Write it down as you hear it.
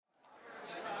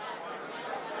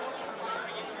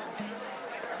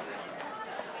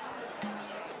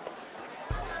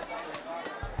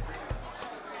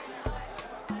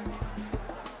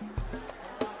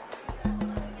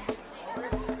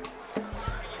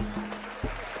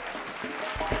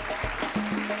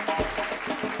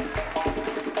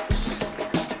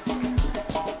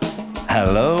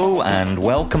Hello and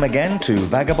welcome again to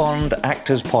Vagabond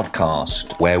Actors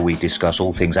Podcast, where we discuss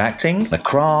all things acting, the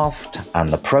craft and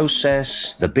the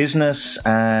process, the business,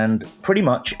 and pretty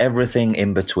much everything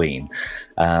in between.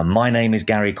 My name is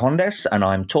Gary Condes and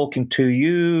I'm talking to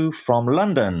you from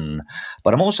London.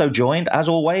 But I'm also joined, as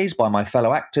always, by my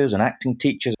fellow actors and acting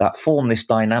teachers that form this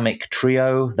dynamic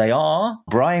trio. They are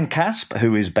Brian Kasp,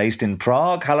 who is based in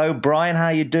Prague. Hello, Brian. How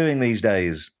are you doing these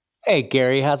days? Hey,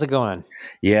 Gary, how's it going?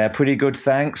 Yeah, pretty good,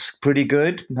 thanks. Pretty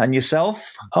good. And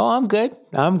yourself? Oh, I'm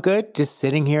good. Just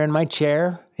sitting here in my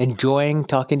chair, enjoying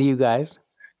talking to you guys.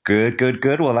 Good.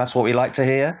 Well, that's what we like to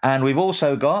hear. And we've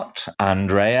also got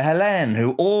Andrea Helen,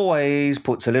 who always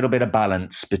puts a little bit of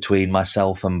balance between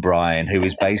myself and Brian, who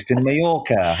is based in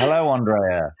Mallorca. Hello,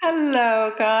 Andrea.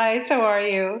 Hello, guys. How are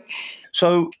you?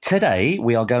 So today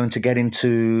we are going to get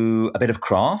into a bit of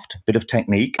craft, a bit of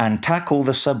technique, and tackle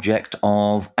the subject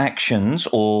of actions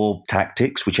or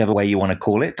tactics, whichever way you want to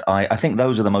call it. I think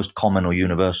those are the most common or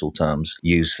universal terms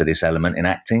used for this element in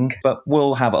acting, but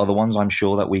we'll have other ones, I'm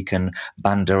sure, that we can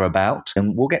banter about,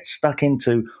 and we'll get stuck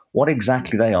into what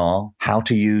exactly they are, how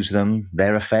to use them,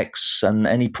 their effects, and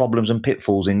any problems and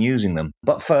pitfalls in using them.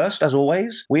 But first, as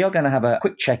always, we are going to have a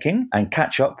quick check-in and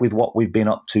catch up with what we've been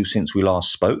up to since we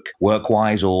last spoke,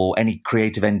 work-wise or any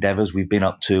creative endeavors we've been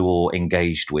up to or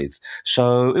engaged with.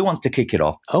 So who wants to kick it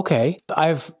off? Okay.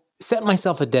 I've set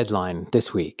myself a deadline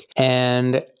this week,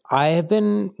 and I have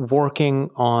been working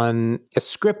on a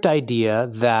script idea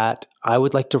that I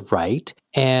would like to write.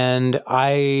 And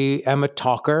I am a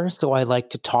talker, so I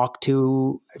like to talk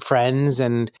to friends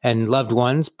and loved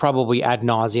ones, probably ad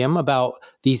nauseum, about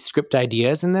these script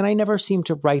ideas. And then I never seem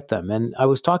to write them. And I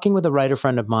was talking with a writer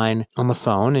friend of mine on the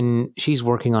phone, and she's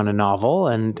working on a novel.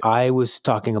 And I was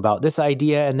talking about this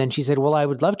idea. And then she said, well, I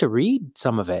would love to read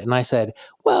some of it. And I said,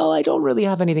 well, I don't really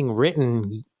have anything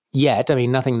written yet. I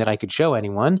mean, nothing that I could show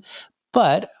anyone.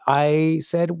 But I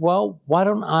said, well, why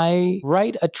don't I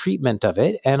write a treatment of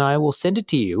it and I will send it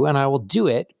to you and I will do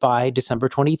it by December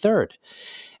 23rd.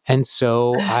 And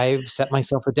so I've set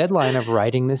myself a deadline of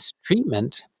writing this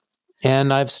treatment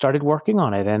and I've started working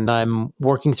on it. And I'm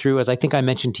working through, as I think I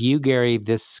mentioned to you, Gary,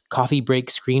 this Coffee Break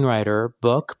Screenwriter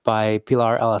book by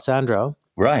Pilar Alessandro.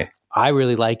 Right. I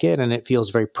really like it and it feels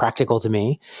very practical to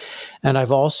me. And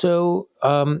I've also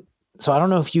so I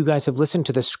don't know if you guys have listened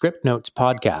to the Script Notes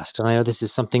podcast, and I know this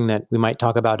is something that we might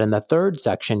talk about in the third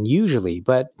section usually,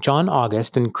 but John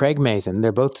August and Craig Mazin,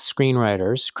 they're both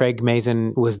screenwriters. Craig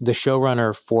Mazin was the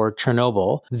showrunner for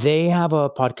Chernobyl. They have a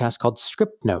podcast called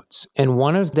Script Notes, and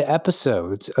one of the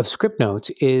episodes of Script Notes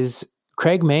is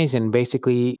Craig Mazin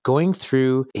basically going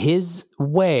through his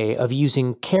way of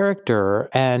using character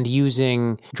and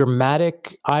using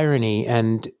dramatic irony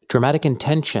and dramatic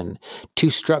intention to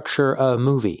structure a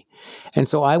movie. And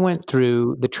so I went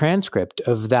through the transcript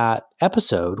of that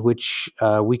episode, which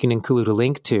we can include a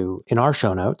link to in our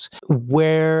show notes,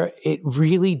 where it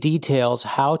really details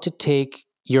how to take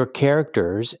your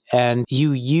characters and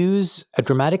you use a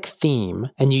dramatic theme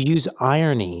and you use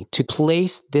irony to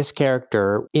place this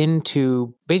character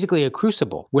into basically a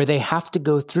crucible where they have to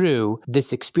go through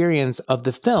this experience of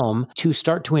the film to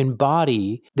start to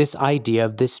embody this idea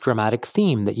of this dramatic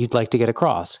theme that you'd like to get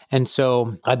across. And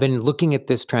so I've been looking at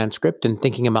this transcript and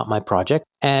thinking about my project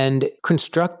and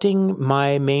constructing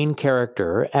my main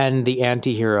character and the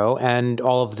anti-hero and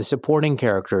all of the supporting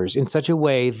characters in such a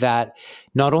way that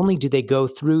not only do they go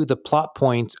through the plot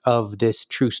points of this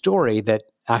true story that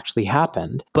actually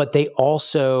happened, but they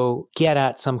also get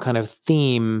at some kind of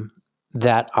theme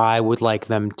that I would like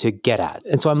them to get at.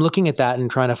 And so I'm looking at that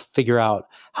and trying to figure out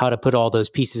how to put all those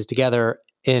pieces together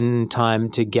in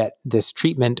time to get this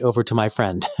treatment over to my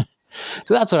friend.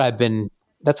 So that's what I've been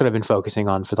focusing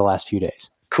on for the last few days.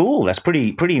 Cool. That's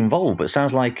pretty involved, but it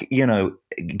sounds like,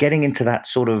 getting into that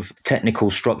sort of technical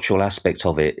structural aspect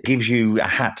of it gives you a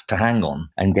hat to hang on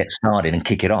and get started and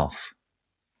kick it off.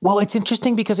 Well, it's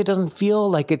interesting because it doesn't feel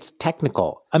like it's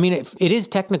technical. I mean, it is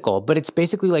technical, but it's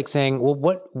basically like saying, well,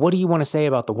 what do you want to say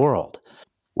about the world?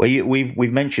 Well,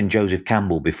 we've mentioned Joseph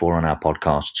Campbell before on our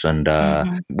podcasts,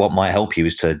 and what might help you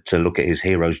is to look at his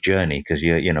hero's journey, because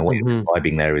what you're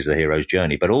describing there is the hero's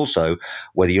journey. But also,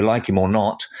 whether you like him or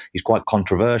not, he's quite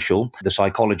controversial. The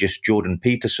psychologist Jordan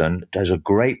Peterson does a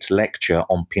great lecture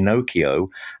on Pinocchio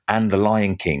and The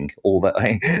Lion King. All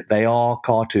that they are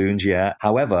cartoons, yeah.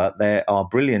 However, there are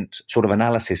brilliant sort of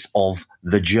analysis of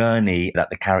the journey that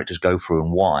the characters go through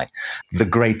and why, the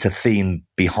greater theme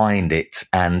behind it,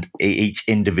 and each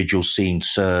individual scene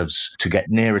serves to get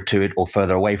nearer to it or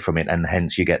further away from it, and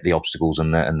hence you get the obstacles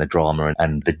and the drama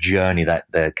and the journey that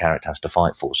the character has to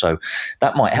fight for. So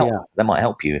that might help. Yeah. That might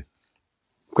help you.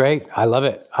 Great. I love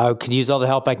it. I could use all the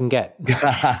help I can get.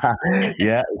 Yeah,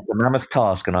 it's a mammoth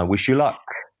task, and I wish you luck.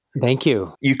 Thank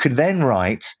you. You could then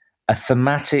write a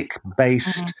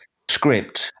thematic-based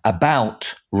script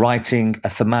about writing a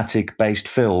thematic-based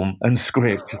film and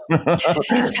script. I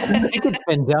think it's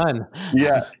been done.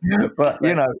 Yeah, but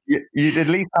you'd at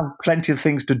least have plenty of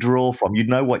things to draw from. You'd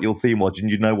know what your theme was, and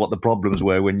you'd know what the problems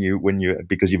were when you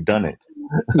because you've done it.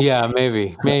 Yeah,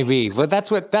 maybe. But that's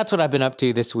what I've been up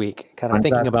to this week. Kind of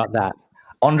thinking about that.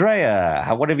 Andrea,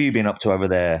 what have you been up to over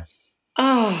there?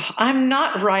 Oh, I'm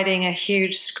not writing a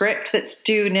huge script that's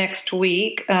due next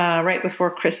week, right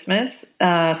before Christmas.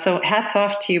 So hats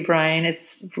off to you, Brian.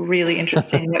 It's really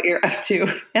interesting what you're up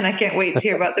to, and I can't wait to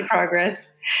hear about the progress.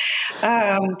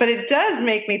 But it does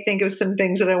make me think of some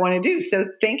things that I want to do. So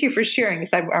thank you for sharing,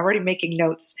 because I'm already making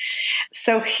notes.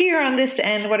 So here on this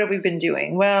end, what have we been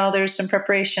doing? Well, there's some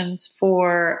preparations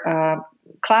for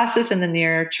classes in the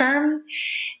near term,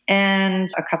 and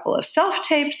a couple of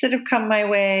self-tapes that have come my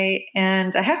way.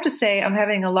 And I have to say, I'm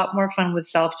having a lot more fun with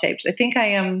self-tapes. I think I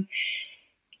am,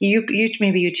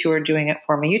 maybe you two are doing it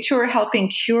for me. You two are helping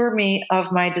cure me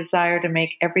of my desire to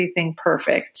make everything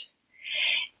perfect.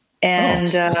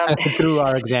 And through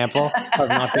our example of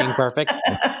not being perfect.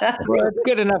 Well, it's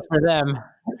good enough for them.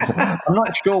 I'm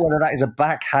not sure whether that is a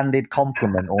backhanded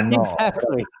compliment or not.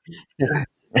 Exactly.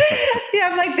 Yeah,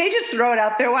 I'm like, they just throw it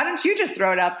out there. Why don't you just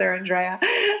throw it out there, Andrea?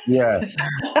 Yeah.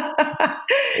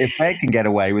 If they can get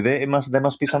away with it, there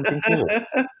must be something to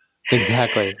it.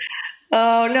 Exactly.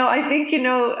 Oh, no, I think,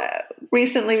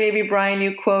 recently maybe, Brian,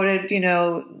 you quoted,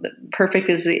 perfect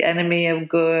is the enemy of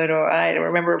good, or I don't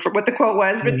remember what the quote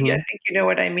was, but I think you know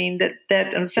what I mean,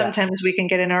 that sometimes we can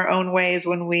get in our own ways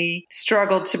when we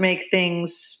struggle to make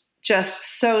things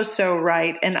just so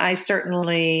right. And I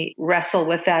certainly wrestle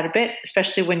with that a bit,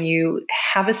 especially when you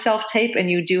have a self-tape and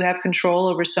you do have control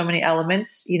over so many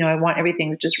elements. I want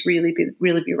everything to just really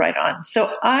be right on.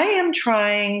 So I am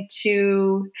trying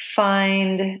to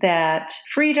find that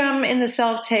freedom in the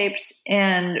self-tapes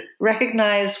and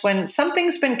recognize when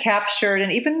something's been captured,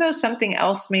 and even though something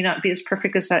else may not be as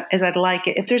perfect as I'd like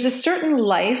it, if there's a certain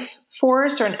life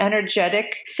force or an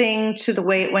energetic thing to the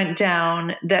way it went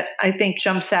down that I think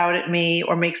jumps out at me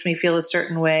or makes me feel a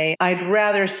certain way, I'd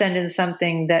rather send in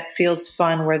something that feels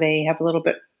fun, where they have a little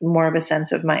bit more of a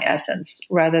sense of my essence,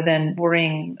 rather than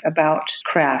worrying about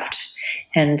craft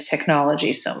and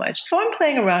technology so much. So I'm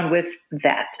playing around with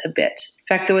that a bit.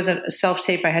 In fact, there was a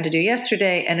self-tape I had to do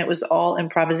yesterday, and it was all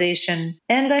improvisation.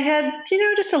 And I had,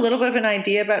 just a little bit of an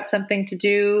idea about something to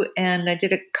do, and I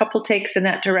did a couple takes in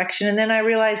that direction. And then I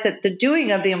realized that the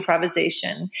doing of the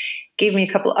improvisation gave me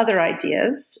a couple other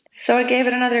ideas. So I gave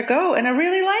it another go, and I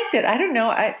really liked it. I don't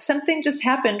know. Something just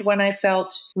happened when I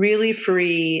felt really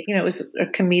free. It was a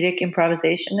comedic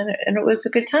improvisation, and it was a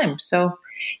good time. So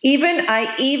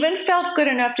I even felt good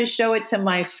enough to show it to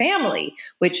my family,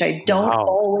 which I don't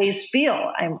always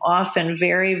feel. I'm often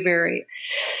very, very,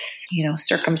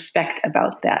 circumspect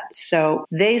about that. So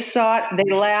they saw it,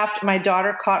 they laughed. My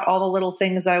daughter caught all the little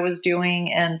things I was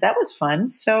doing, and that was fun.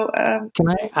 So, can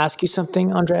I ask you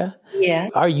something, Andrea? Yeah.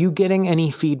 Are you getting any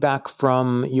feedback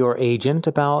from your agent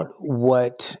about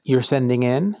what you're sending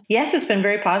in? Yes, it's been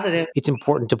very positive. It's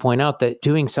important to point out that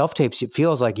doing self-tapes, it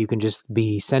feels like you can just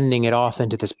be sending it off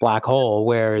into this black hole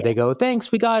where they go, thanks,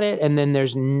 we got it. And then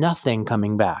there's nothing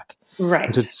coming back. Right.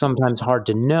 And so it's sometimes hard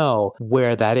to know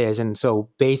where that is. And so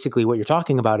basically what you're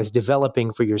talking about is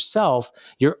developing for yourself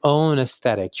your own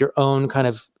aesthetic, your own kind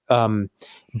of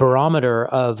barometer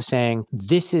of saying,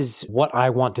 this is what I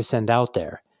want to send out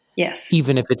there. Yes.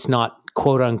 Even if it's not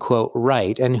quote unquote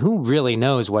right. And who really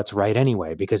knows what's right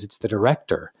anyway, because it's the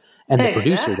director and the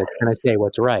producer that's going to say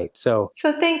what's right. So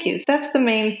thank you. That's the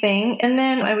main thing. And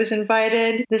then I was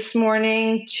invited this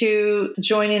morning to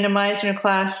join in a Meisner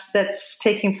class that's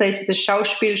taking place at the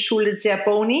Schauspielschule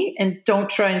Zerboni. And don't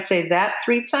try and say that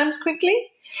 3 times quickly.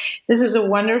 This is a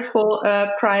wonderful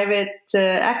private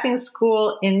acting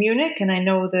school in Munich, and I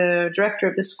know the director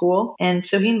of the school. And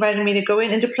so he invited me to go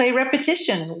in and to play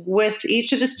repetition with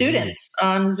each of the students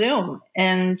on Zoom.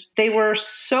 And they were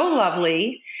so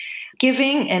lovely,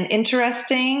 giving and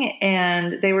interesting,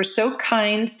 and they were so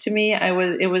kind to me.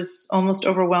 It was almost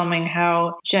overwhelming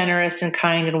how generous and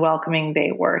kind and welcoming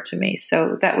they were to me.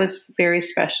 So that was very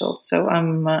special. So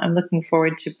I'm looking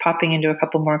forward to popping into a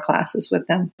couple more classes with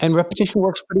them. And repetition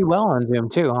works pretty well on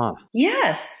Zoom too, huh?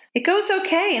 Yes. It goes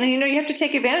okay. And, you have to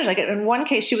take advantage. Like in one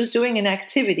case, she was doing an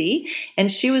activity and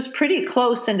she was pretty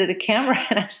close into the camera.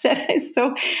 And I said,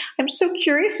 I'm so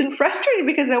curious and frustrated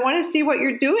because I want to see what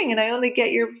you're doing and I only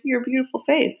get your beautiful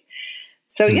face.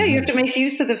 So yeah, you have to make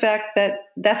use of the fact that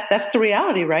that's the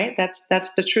reality, right? That's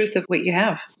the truth of what you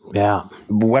have. Yeah.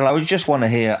 Well, I would just want to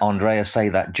hear Andrea say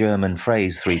that German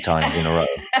phrase 3 times in a row.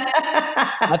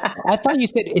 I thought you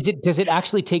said, does it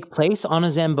actually take place on a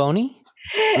Zamboni?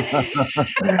 Yes,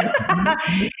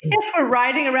 we're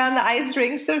riding around the ice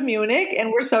rinks of Munich,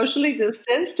 and we're socially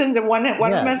distanced, and the one of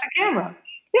them has a camera.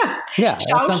 Yeah. Yeah,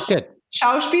 that sounds good.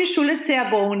 Schauspielschule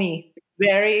Zerboni.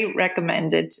 Very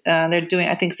recommended. They're doing,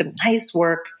 I think, some nice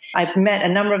work. I've met a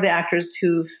number of the actors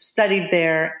who've studied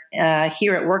there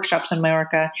here at workshops in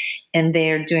Mallorca, and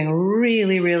they're doing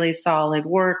really, really solid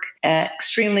work,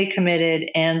 extremely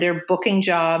committed, and they're booking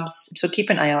jobs. So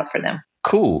keep an eye out for them.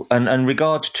 Cool. And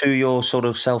regards to your sort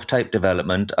of self-tape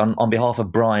development, on behalf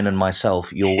of Brian and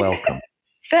myself, you're welcome.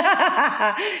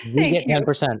 We get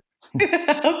 10%.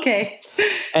 Okay.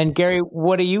 And Gary,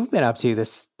 what have you been up to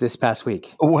this past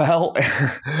week? Well,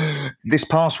 this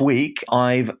past week,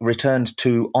 I've returned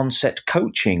to on-set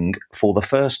coaching for the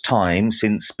first time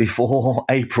since before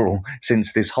April,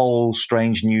 since this whole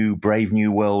strange new, brave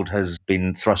new world has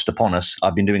been thrust upon us.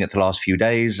 I've been doing it for the last few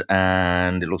days,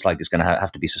 and it looks like it's going to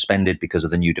have to be suspended because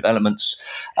of the new developments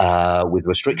with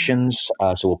restrictions.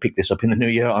 So we'll pick this up in the new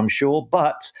year, I'm sure.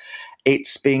 But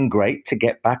it's been great to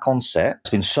get back on set.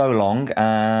 It's been so long,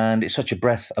 and it's such a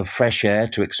breath of fresh air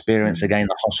to experience again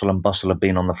the hustle and bustle of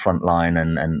being on the front line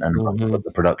and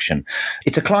the production.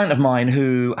 It's a client of mine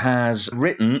who has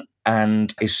written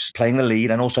and is playing the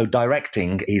lead and also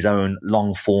directing his own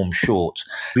long-form short.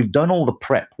 We've done all the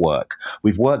prep work.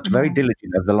 We've worked very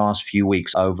diligently over the last few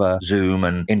weeks over Zoom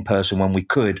and in person when we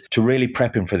could to really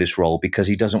prep him for this role, because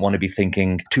he doesn't want to be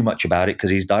thinking too much about it because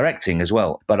he's directing as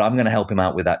well. But I'm going to help him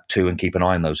out with that too and keep an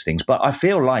eye on those things. But I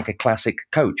feel like a classic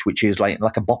coach, which is like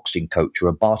a boxing coach or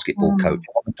a basketball coach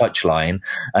on the touchline.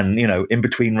 And, in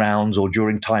between rounds or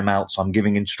during timeouts, I'm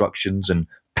giving instructions and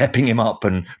pepping him up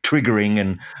and triggering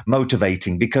and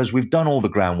motivating, because we've done all the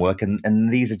groundwork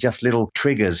and these are just little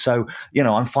triggers. So,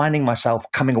 I'm finding myself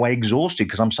coming away exhausted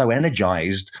because I'm so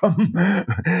energized from,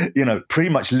 pretty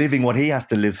much living what he has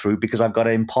to live through because I've got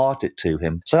to impart it to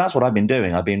him. So that's what I've been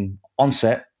doing. I've been on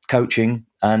set coaching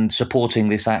and supporting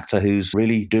this actor who's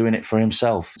really doing it for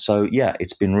himself. So yeah,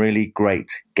 it's been really great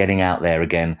getting out there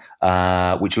again,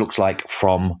 which looks like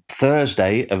from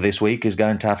Thursday of this week is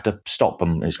going to have to stop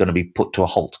and it's going to be put to a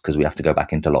halt because we have to go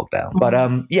back into lockdown. But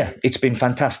yeah, it's been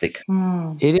fantastic.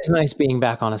 It is nice being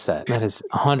back on a set. That is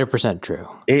 100% true.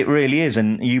 It really is.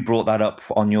 And you brought that up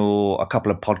on a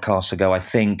couple of podcasts ago, I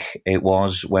think it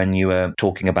was, when you were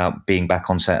talking about being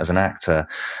back on set as an actor.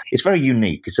 It's very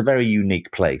unique. It's a very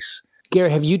unique place. Gary,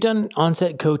 have you done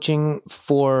on-set coaching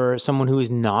for someone who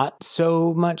is not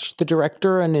so much the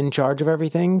director and in charge of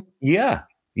everything? Yeah.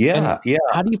 How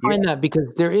do you find that?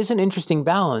 Because there is an interesting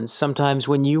balance sometimes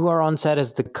when you are on set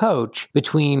as the coach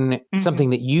between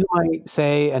something that you might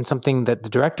say and something that the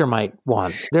director might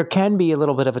want. There can be a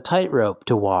little bit of a tightrope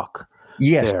to walk.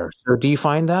 Yes. There. So do you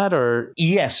find that, or?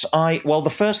 Yes. Well,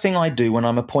 the first thing I do when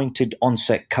I'm appointed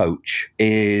on-set coach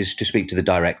is to speak to the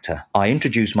director. I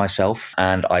introduce myself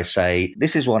and I say,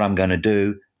 this is what I'm going to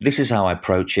do. This is how I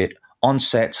approach it. On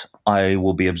set, I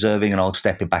will be observing and I'll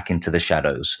step back into the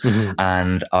shadows.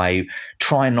 And I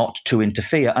try not to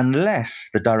interfere unless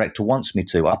the director wants me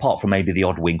to, apart from maybe the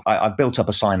odd wink. I've built up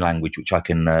a sign language which I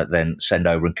can then send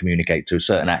over and communicate to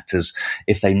certain actors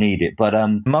if they need it. But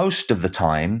most of the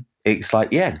time, it's like,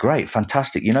 yeah, great,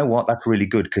 fantastic. You know what? That's really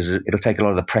good because it'll take a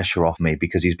lot of the pressure off me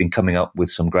because he's been coming up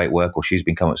with some great work or she's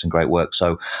been coming up with some great work.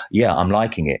 So, yeah, I'm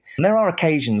liking it. And there are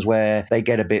occasions where they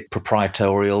get a bit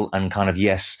proprietorial and kind of,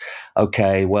 yes,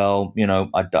 okay, well,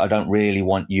 I don't really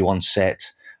want you on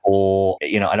set. Or,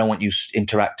 I don't want you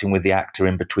interacting with the actor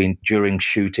in between during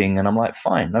shooting. And I'm like,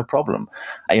 fine, no problem.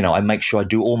 I make sure I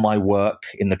do all my work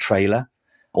in the trailer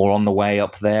or on the way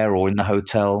up there or in the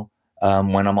hotel.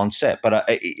 When I'm on set. But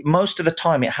most of the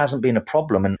time, it hasn't been a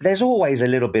problem. And there's always a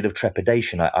little bit of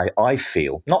trepidation, I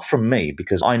feel. Not from me,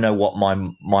 because I know what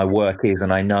my work is,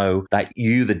 and I know that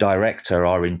you, the director,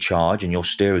 are in charge and you're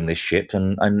steering this ship,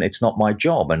 and it's not my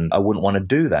job, and I wouldn't want to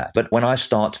do that. But when I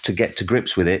start to get to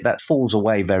grips with it, that falls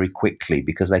away very quickly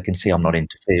because they can see I'm not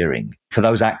interfering. For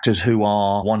those actors who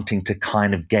are wanting to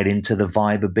kind of get into the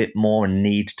vibe a bit more and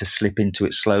need to slip into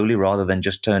it slowly rather than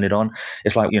just turn it on,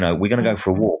 it's like, we're going to go for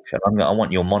a walk. And I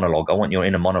want your monologue. I want your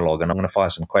inner monologue, and I'm going to fire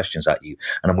some questions at you,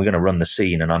 and we're going to run the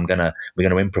scene, and we're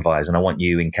going to improvise, and I want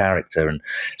you in character. And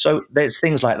so there's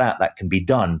things like that can be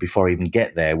done before I even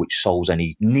get there, which solves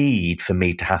any need for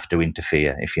me to have to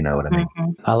interfere, if you know what I mean.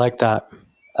 I like that.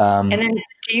 And then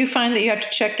do you find that you have to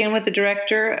check in with the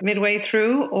director midway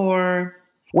through, or?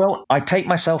 Well, I take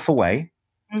myself away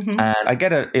Mm-hmm. And I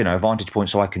get a vantage point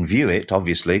so I can view it,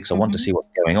 obviously, because I want to see what's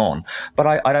going on. But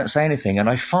I don't say anything. And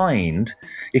I find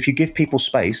if you give people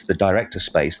space, the director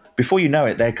space, before you know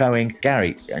it, they're going,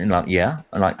 Gary, and like, yeah.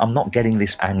 And like, I'm not getting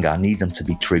this anger. I need them to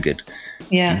be triggered.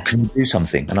 Yeah. Can you do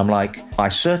something? And I'm like, I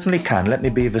certainly can. Let me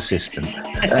be of assistance.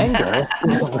 Anger.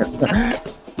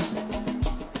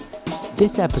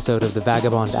 This episode of the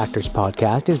Vagabond Actors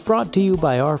Podcast is brought to you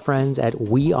by our friends at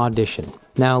We Audition.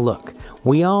 Now look,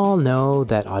 we all know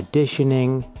that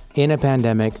auditioning in a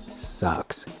pandemic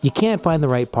sucks. You can't find the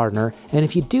right partner, and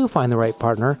if you do find the right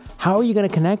partner, how are you going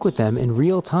to connect with them in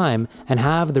real time and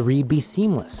have the read be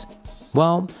seamless?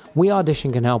 Well, We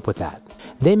Audition can help with that.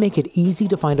 They make it easy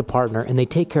to find a partner, and they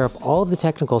take care of all of the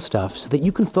technical stuff so that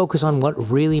you can focus on what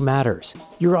really matters,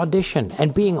 your audition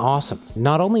and being awesome.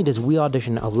 Not only does We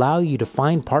Audition allow you to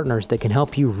find partners that can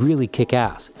help you really kick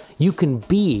ass, you can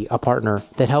be a partner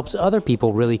that helps other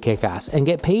people really kick ass and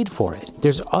get paid for it.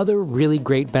 There's other really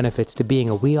great benefits to being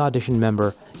a We Audition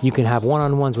member. You can have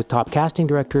one-on-ones with top casting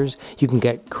directors, you can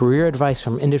get career advice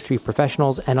from industry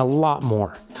professionals, and a lot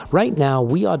more. Right now,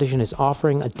 We Audition is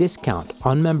offering a discount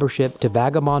on membership to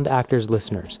Vagabond Actors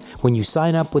listeners when you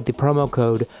sign up with the promo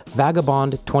code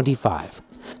VAGABOND25.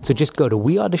 So just go to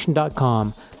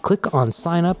weaudition.com, click on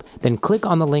sign up, then click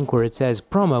on the link where it says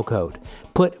promo code.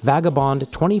 Put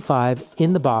VAGABOND25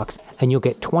 in the box and you'll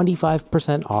get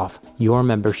 25% off your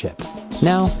membership.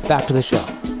 Now, back to the show.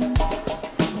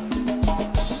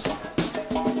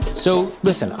 So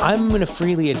listen, I'm going to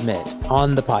freely admit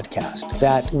on the podcast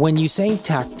that when you say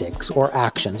tactics or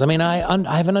actions, I mean,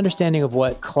 I have an understanding of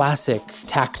what classic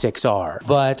tactics are,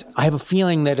 but I have a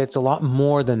feeling that it's a lot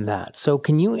more than that. So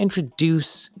can you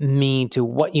introduce me to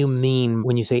what you mean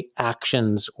when you say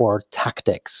actions or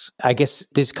tactics? I guess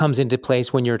this comes into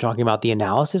place when you're talking about the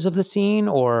analysis of the scene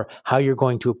or how you're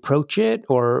going to approach it,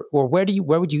 or where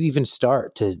would you even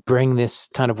start to bring this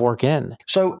kind of work in?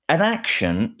 So an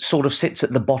action sort of sits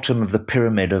at the bottom of the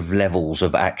pyramid of levels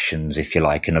of actions, if you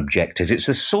like, and objectives. It's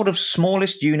the sort of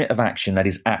smallest unit of action that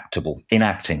is actable in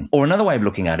acting. Or another way of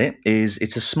looking at it is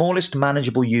it's the smallest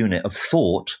manageable unit of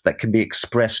thought that can be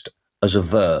expressed as a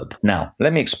verb. Now,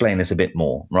 let me explain this a bit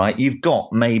more, right? You've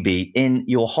got maybe in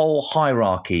your whole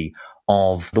hierarchy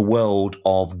of the world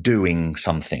of doing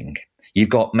something, you've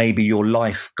got maybe your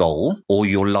life goal or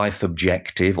your life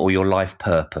objective or your life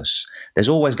purpose. There's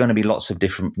always going to be lots of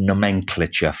different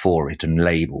nomenclature for it and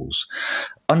labels.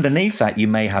 Underneath that, you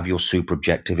may have your super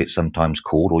objective, it's sometimes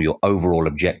called, or your overall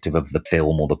objective of the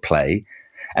film or the play.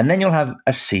 And then you'll have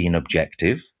a scene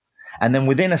objective. And then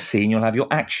within a scene, you'll have your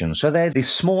action. So they're the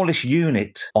smallest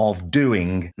unit of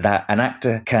doing that an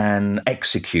actor can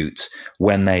execute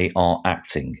when they are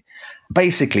acting.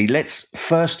 Basically, let's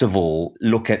first of all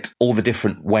look at all the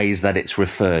different ways that it's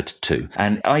referred to.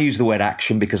 And I use the word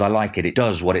action because I like it. It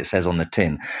does what it says on the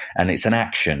tin. And it's an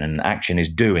action, and action is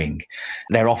doing.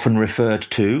 They're often referred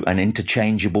to and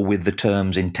interchangeable with the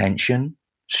terms intention,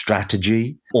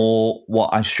 strategy, or what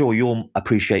I'm sure you'll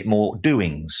appreciate more,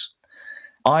 doings.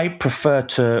 I prefer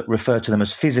to refer to them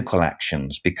as physical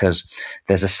actions because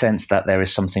there's a sense that there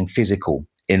is something physical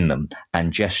in them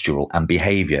and gestural and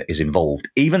behavior is involved.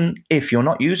 Even if you're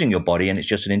not using your body and it's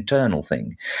just an internal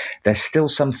thing, there's still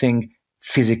something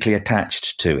physically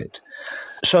attached to it.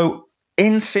 So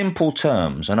in simple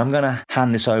terms, and I'm going to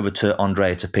hand this over to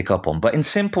Andrea to pick up on, but in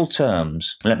simple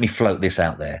terms, let me float this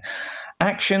out there.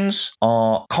 Actions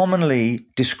are commonly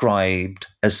described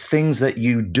as things that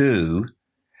you do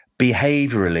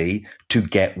behaviorally to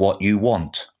get what you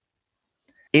want.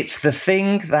 It's the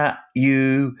thing that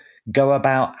you go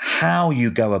about, how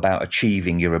you go about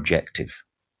achieving your objective.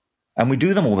 And we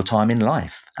do them all the time in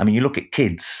life. I mean, you look at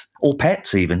kids or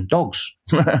pets, even dogs.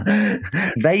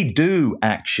 They do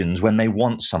actions when they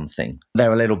want something.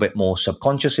 They're a little bit more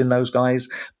subconscious in those guys,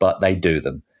 but they do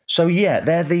them. So yeah,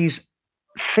 they're these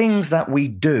things that we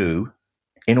do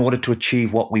in order to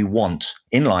achieve what we want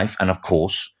in life and, of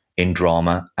course, in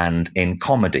drama and in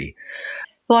comedy.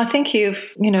 Well, I think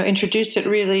you've, introduced it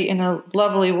really in a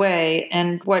lovely way.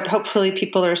 And what hopefully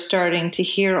people are starting to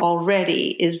hear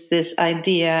already is this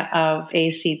idea of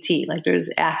ACT. Like there's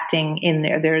acting in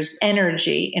there. There's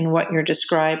energy in what you're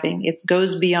describing. It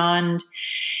goes beyond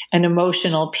an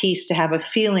emotional piece to have a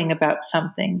feeling about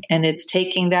something. And it's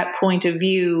taking that point of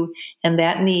view and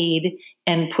that need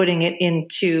and putting it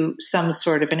into some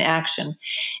sort of an action.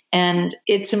 And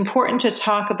it's important to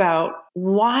talk about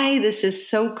why this is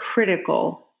so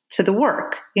critical to the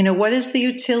work. What is the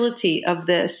utility of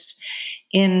this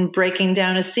in breaking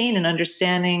down a scene and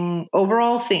understanding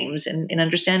overall themes and in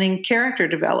understanding character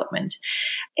development.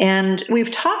 And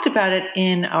we've talked about it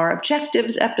in our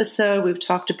objectives episode. We've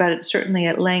talked about it certainly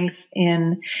at length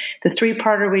in the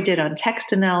 3-parter we did on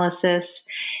text analysis.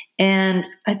 And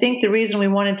I think the reason we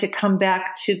wanted to come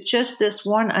back to just this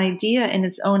one idea in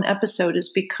its own episode is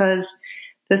because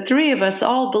the 3 of us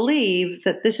all believe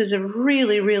that this is a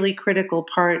really, really critical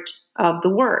part of the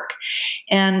work.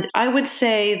 And I would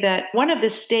say that one of the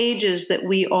stages that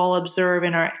we all observe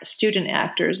in our student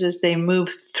actors as they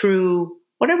move through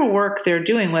whatever work they're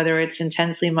doing, whether it's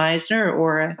intensely Meisner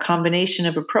or a combination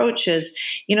of approaches,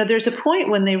 there's a point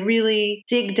when they really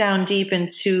dig down deep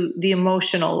into the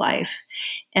emotional life.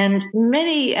 And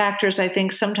many actors, I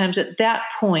think, sometimes at that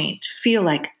point feel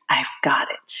like, I've got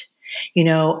it.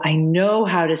 I know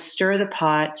how to stir the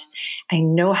pot. I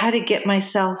know how to get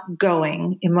myself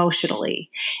going emotionally.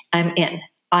 I'm in.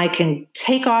 I can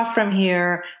take off from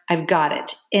here. I've got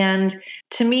it. And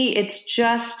to me, it's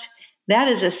just, that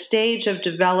is a stage of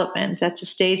development. That's a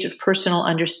stage of personal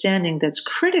understanding that's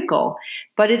critical,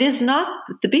 but it is not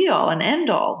the be all and end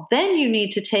all. Then you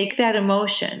need to take that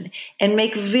emotion and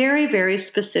make very, very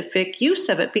specific use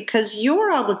of it, because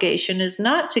your obligation is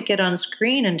not to get on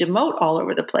screen and demote all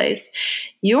over the place.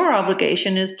 Your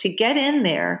obligation is to get in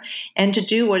there and to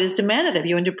do what is demanded of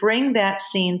you and to bring that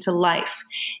scene to life.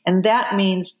 And that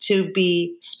means to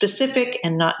be specific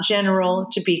and not general,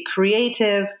 to be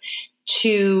creative,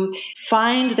 to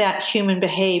find that human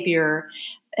behavior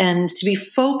and to be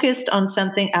focused on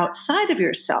something outside of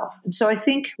yourself. And so I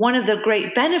think one of the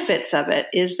great benefits of it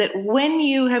is that when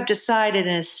you have decided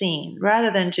in a scene,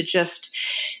 rather than to just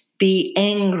be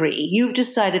angry, you've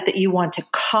decided that you want to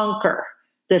conquer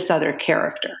this other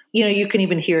character. You can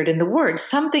even hear it in the words.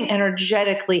 Something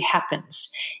energetically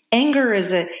happens. Anger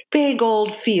is a big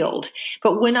old field.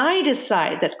 But when I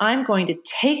decide that I'm going to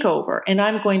take over and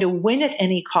I'm going to win at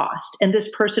any cost, and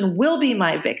this person will be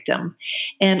my victim,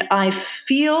 and I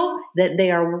feel that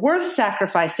they are worth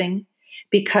sacrificing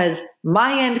because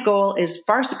my end goal is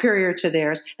far superior to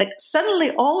theirs. Like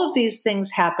suddenly all of these things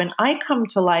happen. I come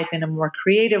to life in a more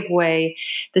creative way.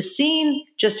 The scene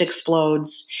just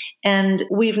explodes. And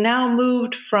we've now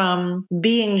moved from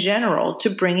being general to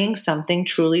bringing something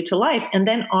truly to life, and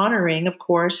then honoring, of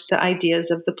course, the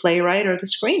ideas of the playwright or the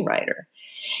screenwriter.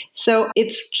 So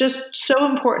it's just so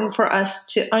important for us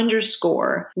to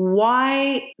underscore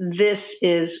why this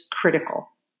is critical.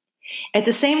 At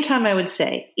the same time, I would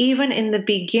say, even in the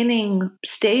beginning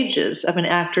stages of an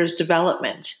actor's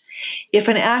development, if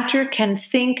an actor can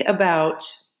think about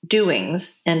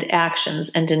doings and actions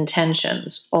and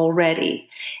intentions already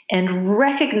and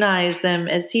recognize them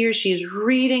as he or she is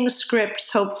reading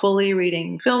scripts, hopefully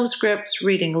reading film scripts,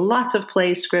 reading lots of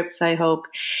play scripts, I hope,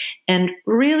 and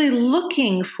really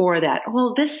looking for that.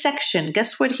 Well, this section,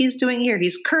 guess what he's doing here?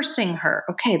 He's cursing her.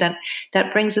 Okay,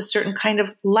 that brings a certain kind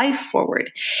of life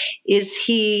forward. Is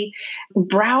he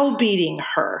browbeating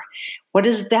her? What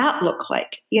does that look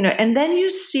like? And then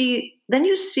you see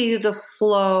the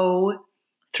flow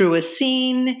through a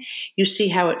scene. You see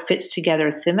how it fits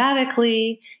together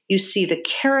thematically. You see the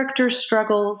character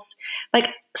struggles. Like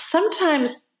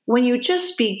sometimes when you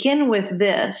just begin with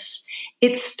this,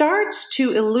 it starts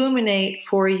to illuminate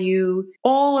for you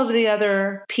all of the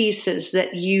other pieces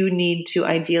that you need to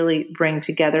ideally bring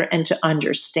together and to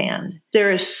understand.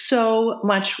 There is so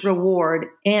much reward,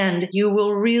 and you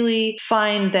will really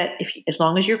find that as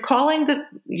long as you're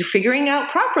figuring out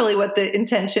properly what the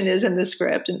intention is in the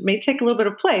script, and it may take a little bit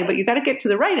of play, but you got to get to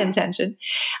the right intention.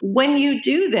 When you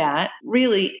do that,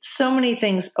 really so many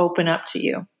things open up to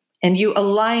you, and you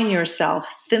align yourself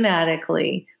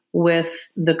thematically with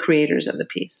the creators of the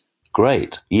piece.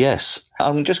 Great. Yes.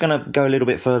 I'm just going to go a little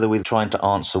bit further with trying to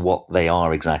answer what they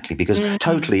are exactly, because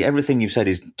totally everything you've said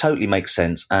totally makes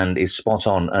sense and is spot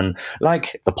on. And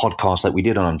like the podcast that we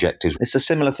did on objectives, it's a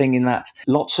similar thing in that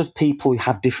lots of people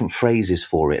have different phrases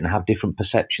for it and have different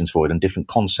perceptions for it and different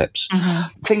concepts.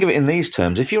 Think of it in these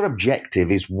terms. If your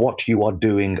objective is what you are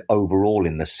doing overall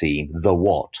in the scene, the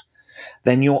what,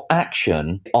 then your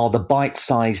action are the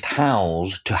bite-sized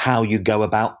hows to how you go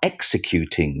about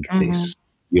executing this,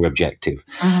 your objective.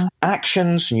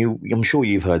 Actions, I'm sure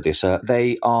you've heard this,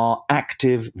 they are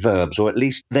active verbs, or at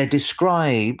least they're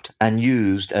described and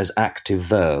used as active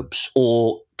verbs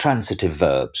or transitive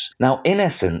verbs. Now, in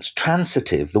essence,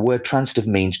 the word transitive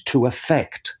means to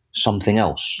affect something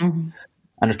else.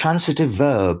 And a transitive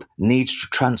verb needs to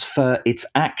transfer its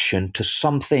action to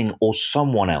something or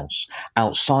someone else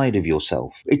outside of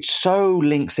yourself. It so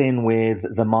links in with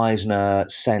the Meisner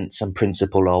sense and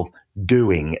principle of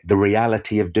doing, the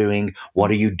reality of doing,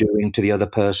 what are you doing to the other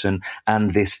person,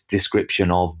 and this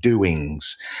description of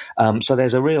doings. So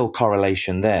there's a real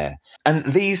correlation there. And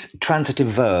these transitive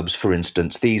verbs, for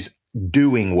instance, these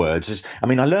doing words, I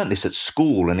learned this at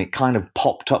school and it kind of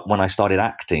popped up when I started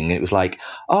acting. It was like,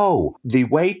 oh, the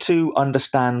way to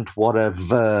understand what a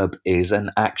verb is,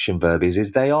 an action verb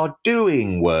is they are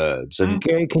doing words. And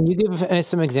Gary, can you give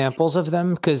some examples of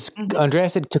them? Because Andrea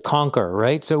said to conquer,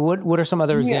 right? So what are some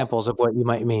other examples of what you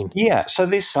might mean? Yeah, so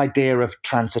this idea of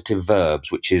transitive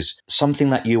verbs, which is something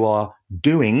that you are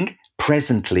doing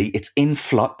presently, it's in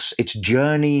flux, it's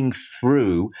journeying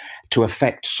through to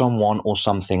affect someone or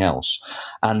something else.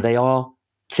 And they are,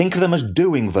 think of them as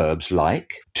doing verbs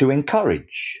like to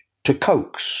encourage, to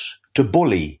coax, to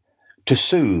bully, to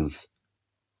soothe,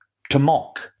 to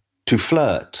mock, to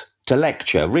flirt, to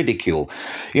lecture, ridicule,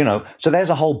 so there's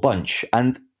a whole bunch.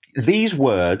 And these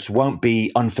words won't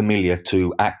be unfamiliar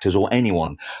to actors or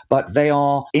anyone, but they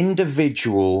are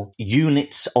individual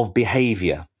units of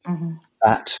behavior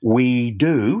that we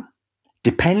do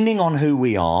depending on who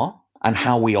we are and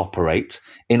how we operate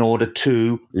in order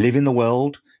to live in the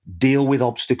world, deal with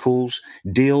obstacles,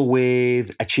 deal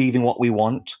with achieving what we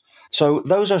want. So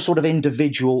those are sort of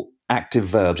individual active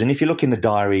verbs. And if you look in the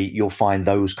diary, you'll find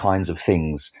those kinds of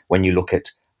things when you look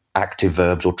at active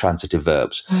verbs or transitive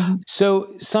verbs. So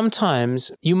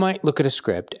sometimes you might look at a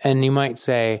script and you might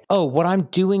say, oh, what I'm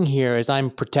doing here is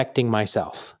I'm protecting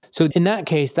myself. So in that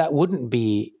case, that wouldn't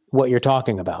be what you're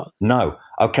talking about. No.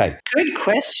 Okay. Good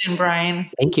question, Brian.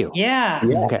 Thank you. Yeah.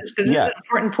 Okay. Because this is an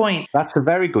important point. That's a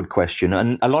very good question.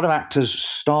 And a lot of actors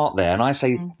start there. And I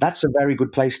say, that's a very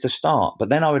good place to start. But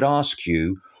then I would ask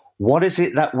you, what is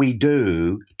it that we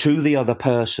do to the other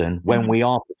person when we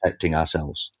are protecting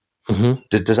ourselves?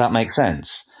 Does that make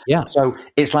sense? Yeah. So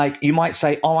it's like you might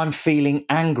say, oh, I'm feeling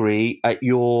angry at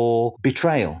your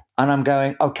betrayal. And I'm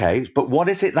going, okay, but what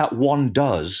is it that one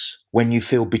does when you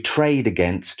feel betrayed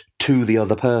against to the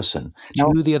other person?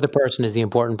 To the other person is the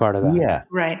important part of that. Yeah.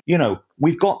 Right.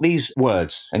 We've got these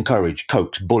words, encourage,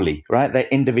 coax, bully, right? They're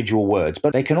individual words,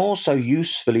 but they can also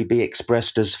usefully be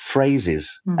expressed as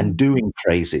phrases and doing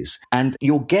phrases. And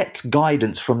you'll get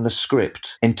guidance from the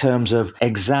script in terms of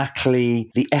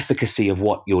exactly the efficacy of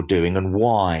what you're doing and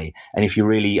why. And if you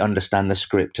really understand the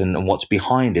script and what's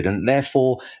behind it. And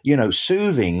therefore,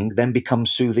 soothing then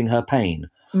becomes soothing her pain.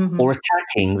 Or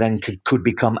attacking then could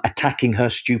become attacking her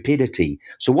stupidity.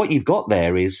 So what you've got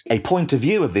there is a point of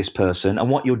view of this person and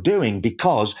what you're doing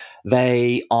because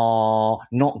they are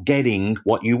not getting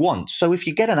what you want. So if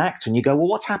you get an actor and you go, well,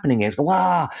 what's happening here? You go,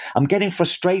 I'm getting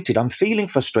frustrated. I'm feeling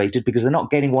frustrated because they're not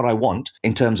getting what I want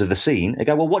in terms of the scene. They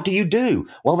go, well, what do you do?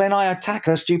 Well, then I attack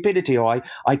her stupidity, or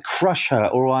I crush her,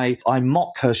 or I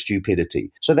mock her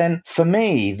stupidity. So then for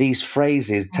me, these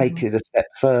phrases take it a step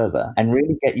further and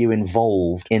really get you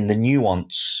involved in the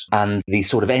nuance and the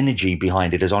sort of energy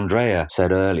behind it, as Andrea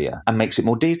said earlier, and makes it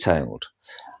more detailed.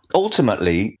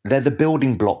 Ultimately, they're the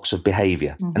building blocks of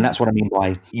behavior. And that's what I mean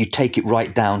by you take it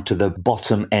right down to the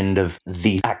bottom end of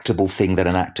the actable thing that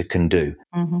an actor can do.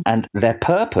 And their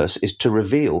purpose is to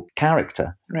reveal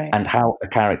character and how a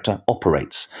character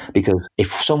operates. Because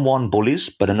if someone bullies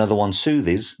but another one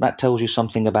soothes, that tells you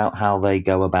something about how they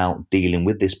go about dealing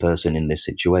with this person in this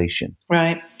situation.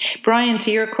 Right. Brian,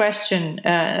 to your question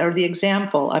or the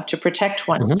example of to protect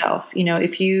oneself,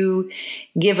 if you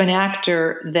give an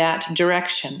actor that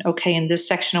direction, okay, in this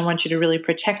section, I want you to really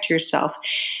protect yourself.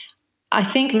 I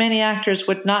think many actors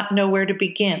would not know where to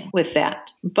begin with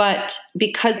that. But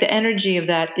because the energy of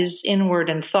that is inward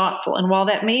and thoughtful, and while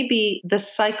that may be the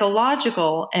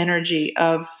psychological energy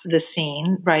of the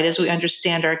scene, right, as we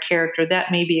understand our character,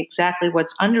 that may be exactly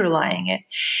what's underlying it.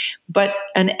 But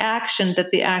an action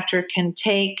that the actor can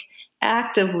take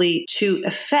actively to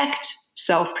affect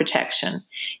self-protection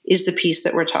is the piece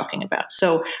that we're talking about.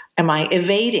 So am I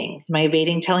evading? Am I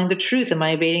evading telling the truth? Am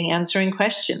I evading answering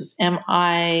questions? Am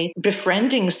I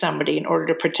befriending somebody in order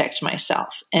to protect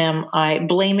myself? Am I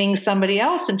blaming somebody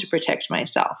else and to protect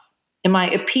myself? Am I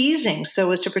appeasing so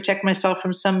as to protect myself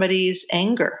from somebody's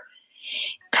anger?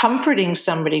 Comforting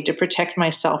somebody to protect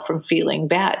myself from feeling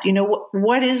bad?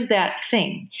 What is that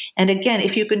thing? And again,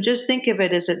 if you can just think of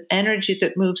it as an energy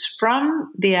that moves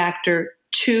from the actor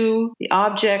to the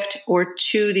object or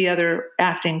to the other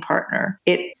acting partner,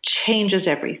 it changes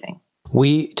everything.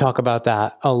 We talk about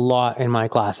that a lot in my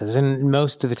classes. And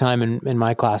most of the time in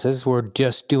my classes, we're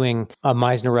just doing a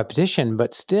Meisner repetition.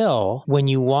 But still, when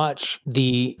you watch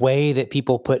the way that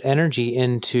people put energy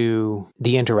into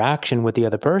the interaction with the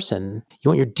other person, you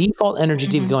want your default energy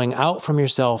to be going out from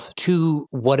yourself to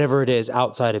whatever it is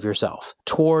outside of yourself,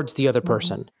 towards the other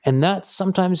person. And that's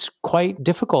sometimes quite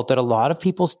difficult, that a lot of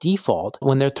people's default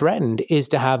when they're threatened is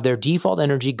to have their default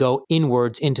energy go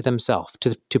inwards into themselves,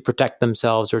 to protect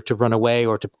themselves or to run away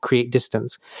or to create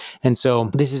distance. And so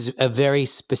this is a very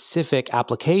specific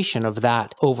application of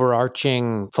that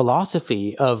overarching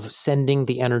philosophy of sending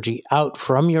the energy out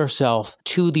from yourself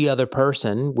to the other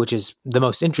person, which is the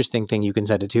most interesting thing you can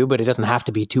send it to, but it doesn't have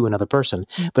to be to another person,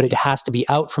 but it has to be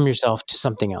out from yourself to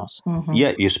something else.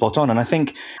 Yeah, you're spot on. And I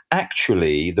think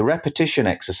actually the repetition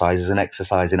exercise is an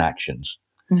exercise in actions.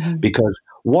 Because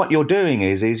what you're doing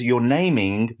is you're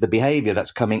naming the behavior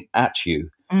that's coming at you.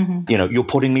 You're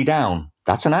putting me down.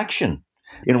 That's an action.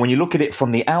 When you look at it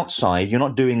from the outside, you're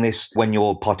not doing this when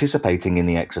you're participating in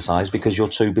the exercise because you're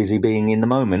too busy being in the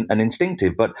moment and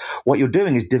instinctive. But what you're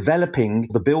doing is developing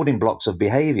the building blocks of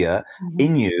behavior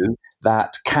in you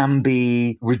that can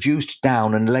be reduced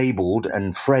down and labeled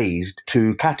and phrased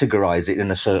to categorize it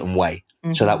in a certain way.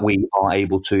 So that we are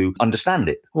able to understand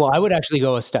it. Well, I would actually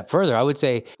go a step further. I would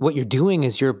say what you're doing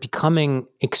is you're becoming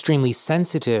extremely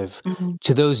sensitive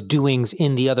to those doings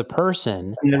in the other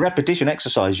person. In the repetition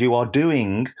exercise, you are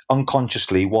doing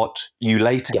unconsciously what you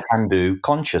later can do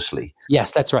consciously. Yes,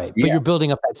 that's right. But you're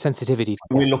building up that sensitivity.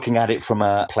 We're looking at it from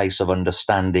a place of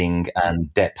understanding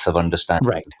and depth of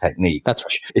understanding technique. That's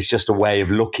right. It's just a way of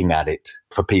looking at it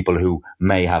for people who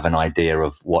may have an idea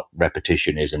of what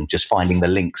repetition is and just finding the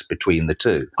links between the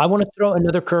two. I want to throw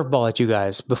another curveball at you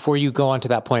guys before you go on to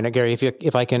that point, Gary,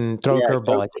 if I can throw a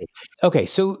curveball at you. Okay,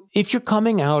 so if you're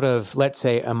coming out of, let's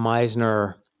say, a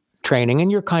Meisner training, and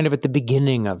you're kind of at the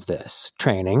beginning of this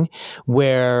training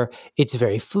where it's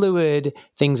very fluid,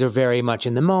 things are very much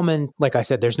in the moment. Like I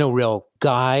said, there's no real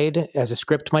guide, as a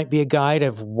script might be a guide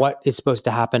of what is supposed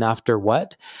to happen after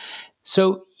what.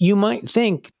 So you might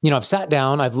think, I've sat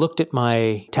down, I've looked at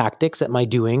my tactics, at my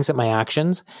doings, at my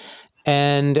actions,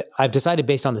 and I've decided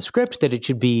based on the script that it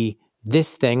should be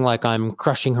this thing, like I'm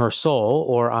crushing her soul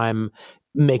or I'm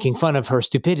making fun of her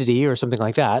stupidity or something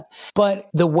like that. But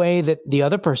the way that the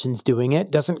other person's doing it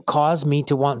doesn't cause me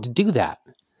to want to do that.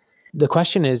 The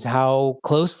question is, how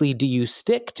closely do you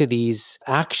stick to these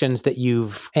actions that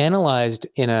you've analyzed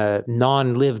in a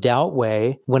non-lived out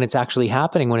way when it's actually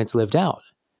happening, when it's lived out?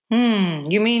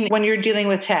 You mean when you're dealing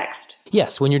with text?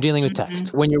 Yes, when you're dealing with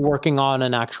text, when you're working on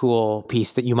an actual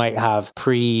piece that you might have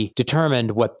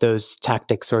predetermined what those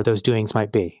tactics or those doings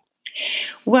might be.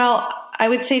 Well, I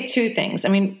would say two things. I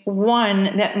mean,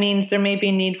 one, that means there may be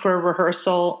a need for a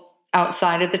rehearsal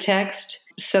outside of the text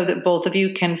so that both of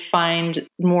you can find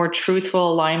more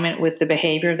truthful alignment with the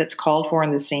behavior that's called for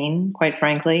in the scene, quite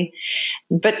frankly.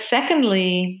 But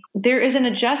secondly, there is an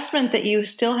adjustment that you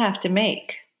still have to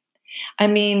make. I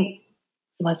mean,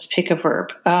 let's pick a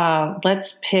verb.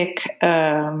 Let's pick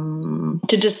to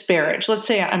disparage. Let's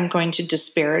say I'm going to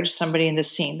disparage somebody in the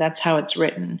scene. That's how it's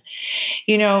written.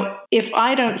 If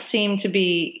I don't seem to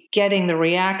be getting the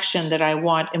reaction that I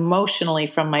want emotionally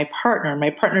from my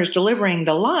partner's delivering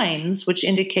the lines, which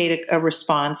indicate a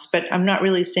response, but I'm not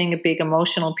really seeing a big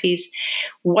emotional piece,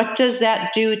 what does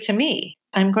that do to me?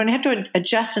 I'm going to have to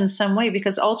adjust in some way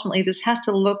because ultimately this has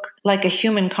to look like a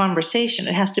human conversation.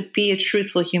 It has to be a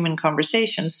truthful human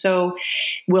conversation. So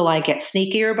will I get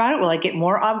sneakier about it? Will I get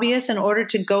more obvious in order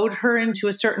to goad her into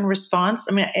a certain response?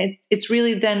 I mean, it's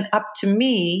really then up to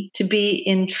me to be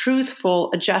in truthful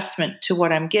adjustment to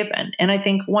what I'm given. And I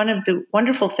think one of the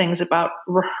wonderful things about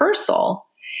rehearsal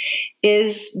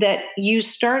is that you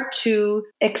start to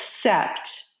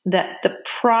accept that the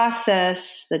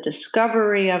process, the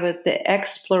discovery of it, the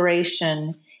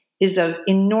exploration is of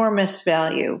enormous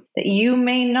value. That you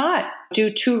may not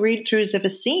do 2 read-throughs of a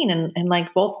scene and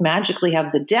like both magically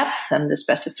have the depth and the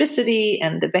specificity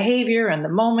and the behavior and the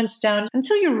moments down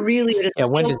until you're really at a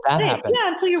when does that happen? Yeah,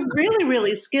 until you're really,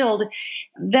 really skilled.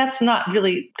 That's not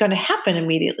really going to happen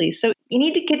immediately. So you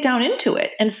need to get down into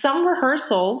it. And some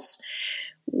rehearsals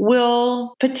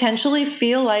will potentially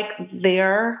feel like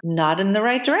they're not in the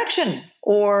right direction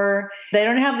or they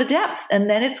don't have the depth. And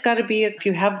then it's got to be, if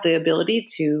you have the ability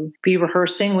to be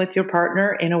rehearsing with your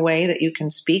partner in a way that you can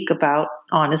speak about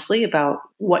honestly about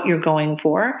what you're going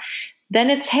for, then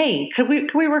it's, hey, could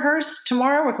we rehearse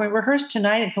tomorrow or can we rehearse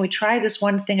tonight? And can we try this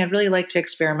one thing? I'd really like to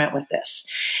experiment with this.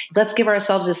 Let's give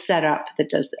ourselves a setup that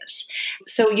does this.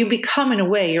 So you become, in a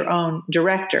way, your own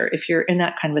director if you're in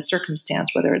that kind of a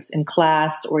circumstance, whether it's in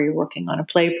class or you're working on a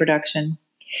play production.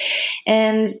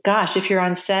 And gosh, if you're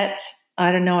on set,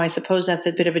 I don't know, I suppose that's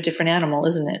a bit of a different animal,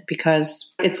 isn't it?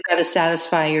 Because it's got to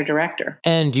satisfy your director.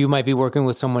 And you might be working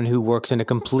with someone who works in a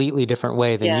completely different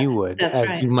way than you would. That's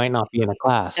right. You might not be in a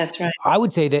class. That's right. I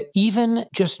would say that even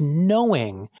just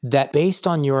knowing that based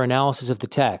on your analysis of the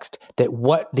text, that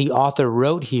what the author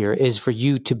wrote here is for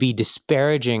you to be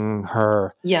disparaging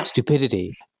her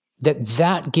stupidity,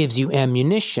 that gives you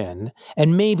ammunition,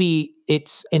 and maybe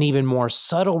it's an even more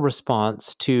subtle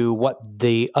response to what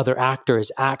the other actor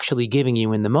is actually giving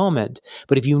you in the moment.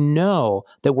 But if you know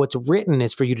that what's written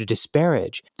is for you to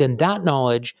disparage, then that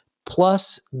knowledge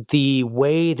plus the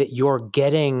way that you're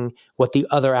getting what the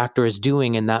other actor is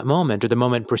doing in that moment, or the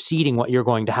moment preceding what you're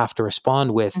going to have to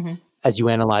respond with as you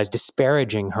analyze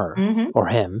disparaging her or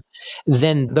him,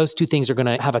 then those two things are going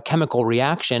to have a chemical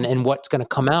reaction. And what's going to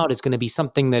come out is going to be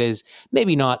something that is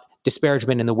maybe not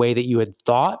disparagement in the way that you had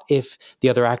thought if the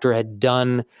other actor had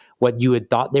done what you had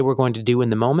thought they were going to do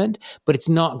in the moment, but it's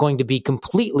not going to be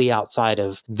completely outside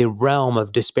of the realm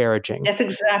of disparaging. That's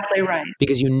exactly right.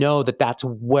 Because you know that that's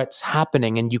what's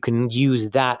happening, and you can use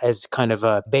that as kind of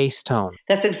a base tone.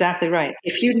 That's exactly right.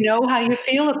 If you know how you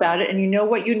feel about it and you know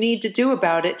what you need to do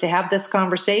about it to have this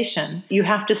conversation, you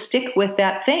have to stick with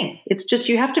that thing. It's just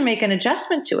you have to make an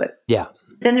adjustment to it. Yeah.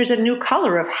 Then there's a new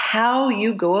color of how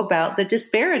you go about the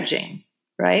disparaging,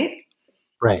 right?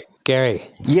 Right. Gary.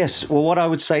 Yes. Well, what I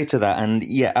would say to that, and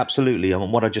yeah, absolutely.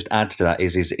 And what I just add to that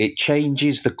is it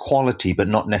changes the quality, but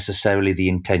not necessarily the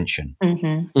intention.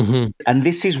 And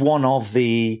this is one of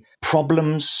the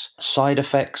problems, side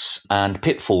effects, and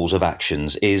pitfalls of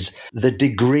actions is the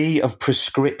degree of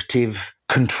prescriptive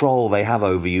control they have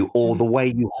over you, or the way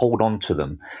you hold on to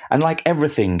them. And like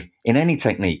everything in any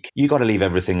technique, you got to leave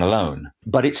everything alone.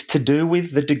 But it's to do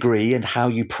with the degree and how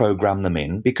you program them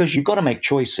in, because you've got to make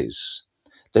choices.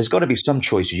 There's got to be some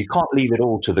choices. You can't leave it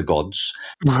all to the gods.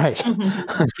 Right.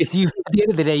 Because at the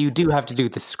end of the day, you do have to do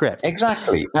the script.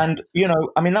 Exactly. And,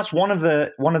 I mean, that's one of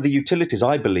the utilities,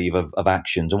 I believe, of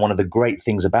actions. And one of the great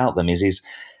things about them is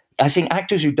I think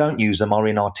actors who don't use them are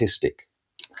inartistic.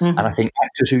 And I think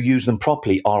actors who use them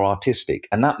properly are artistic.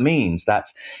 And that means that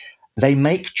they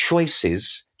make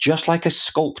choices just like a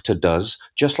sculptor does,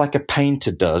 just like a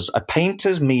painter does. A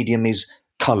painter's medium is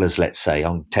colors, let's say,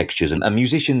 on textures, and a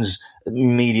musician's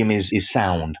medium is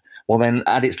sound. Well, then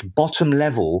at its bottom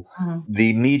level,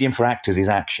 the medium for actors is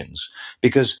actions.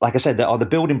 Because, like I said, there are the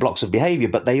building blocks of behavior,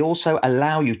 but they also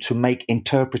allow you to make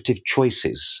interpretive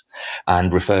choices,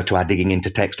 and refer to our Digging into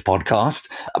Text podcast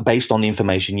based on the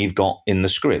information you've got in the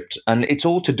script. And it's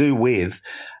all to do with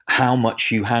how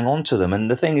much you hang on to them. And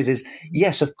the thing is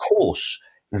yes, of course,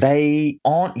 they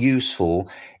aren't useful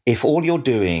if all you're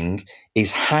doing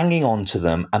is hanging on to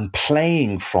them and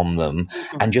playing from them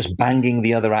and just banging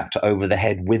the other actor over the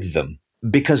head with them.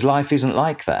 Because life isn't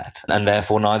like that. And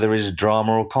therefore, neither is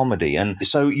drama or comedy. And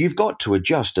so you've got to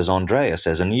adjust, as Andrea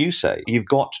says, and you say, you've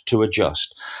got to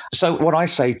adjust. So what I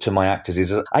say to my actors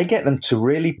is I get them to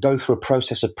really go through a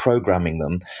process of programming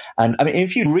them. And I mean,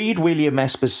 if you read William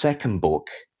Esper's second book,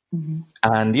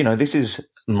 and, this is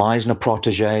Meisner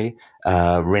protege,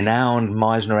 renowned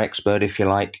Meisner expert, if you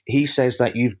like, he says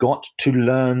that you've got to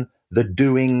learn the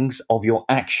doings of your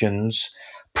actions,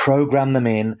 program them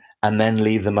in, and then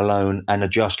leave them alone and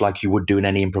adjust like you would do in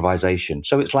any improvisation.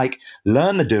 So it's like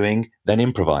learn the doing, then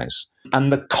improvise.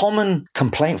 And the common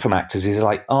complaint from actors is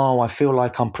like, oh, I feel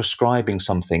like I'm prescribing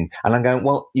something. And I'm going,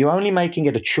 well, you're only making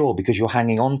it a chore because you're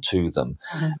hanging on to them.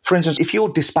 For instance, if you're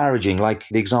disparaging, like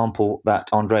the example that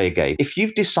Andrea gave, if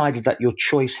you've decided that your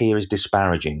choice here is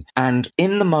disparaging, and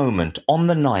in the moment, on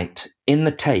the night, in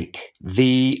the take,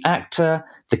 the actor,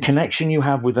 the connection you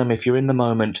have with them, if you're in the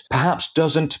moment, perhaps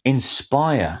doesn't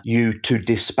inspire you to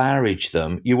disparage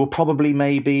them, you will probably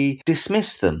maybe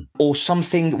dismiss them, or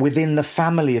something within the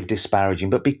family of disparaging.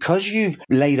 But because you've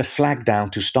laid a flag down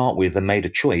to start with and made a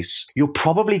choice, you're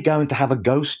probably going to have a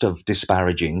ghost of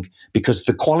disparaging, because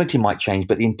the quality might change,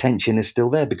 but the intention is still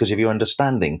there because of your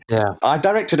understanding. Yeah. I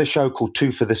directed a show called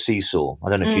Two for the Seesaw. I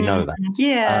don't know if you know that.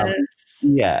 Yes.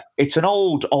 Yeah, it's an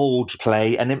old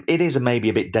play, and it is maybe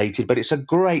a bit dated, but it's a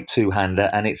great two-hander,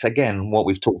 and it's, again, what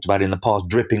we've talked about in the past,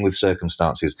 dripping with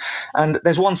circumstances. And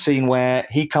there's one scene where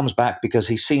he comes back because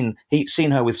he's seen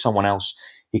her with someone else.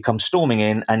 He comes storming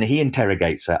in and he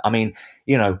interrogates her. I mean,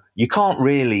 you can't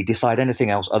really decide anything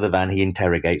else other than he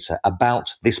interrogates her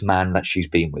about this man that she's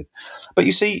been with. But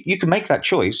you see, you can make that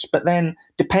choice, but then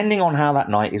depending on how that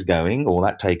night is going or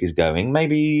that take is going,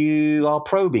 maybe you are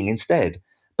probing instead.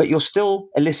 But you're still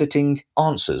eliciting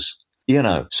answers.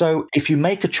 So if you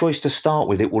make a choice to start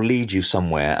with, it will lead you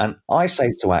somewhere. And I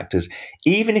say to actors,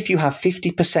 even if you have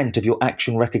 50% of your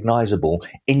action recognizable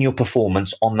in your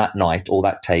performance on that night or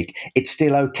that take, it's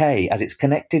still okay, as it's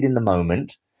connected in the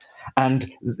moment,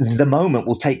 and the moment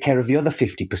will take care of the other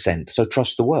 50%. So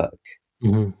trust the work.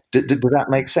 Mm-hmm. Does that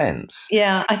make sense?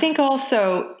 Yeah, I think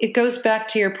also it goes back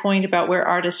to your point about where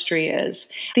artistry is.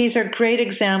 These are great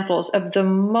examples of the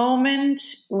moment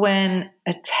when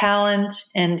a talent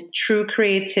and true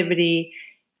creativity,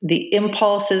 the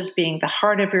impulses being the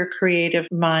heart of your creative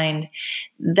mind,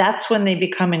 that's when they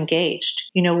become engaged.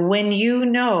 When you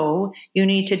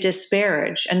need to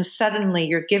disparage and suddenly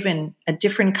you're given a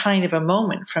different kind of a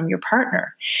moment from your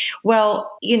partner.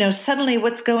 Well, suddenly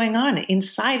what's going on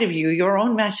inside of you, your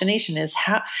own machination is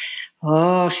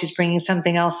she's bringing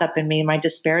something else up in me. My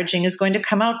disparaging is going to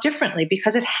come out differently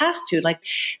because it has to. Like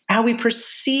how we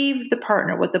perceive the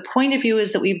partner, what the point of view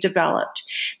is that we've developed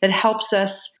that helps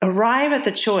us arrive at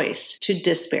the choice to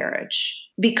disparage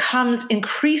becomes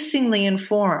increasingly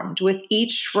informed with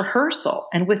each rehearsal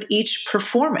and with each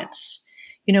performance.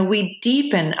 We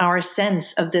deepen our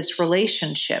sense of this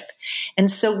relationship. And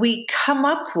so we come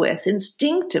up with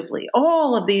instinctively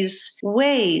all of these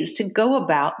ways to go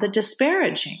about the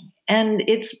disparaging. And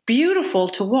it's beautiful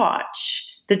to watch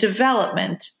the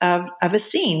development of a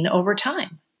scene over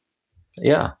time.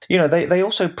 Yeah. They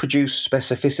also produce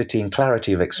specificity and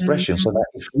clarity of expression, so that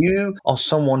if you are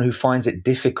someone who finds it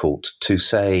difficult to,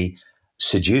 say,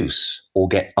 seduce or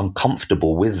get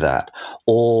uncomfortable with that,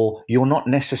 or you're not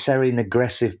necessarily an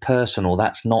aggressive person, or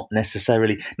that's not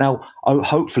necessarily now,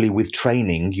 hopefully with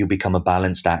training you become a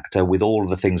balanced actor with all of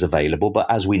the things available, but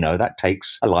as we know, that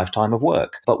takes a lifetime of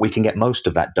work. But we can get most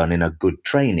of that done in a good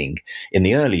training in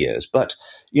the early years. But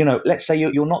let's say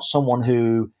you're not someone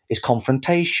who is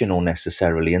confrontational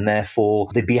necessarily, and therefore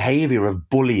the behavior of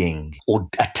bullying or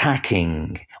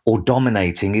attacking or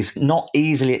dominating is not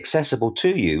easily accessible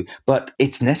to you, but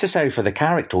it's necessary for the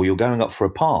character, or you're going up for a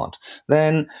part,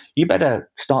 then you better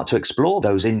start to explore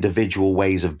those individual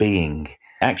ways of being.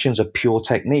 Actions are pure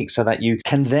technique, so that you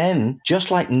can then, just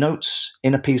like notes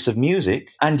in a piece of music,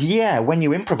 and when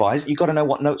you improvise, you've got to know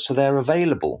what notes are there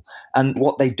available. And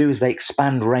what they do is they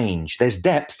expand range. There's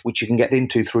depth, which you can get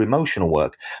into through emotional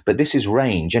work, but this is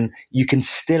range, and you can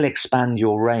still expand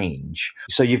your range.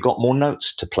 So you've got more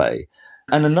notes to play.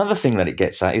 And another thing that it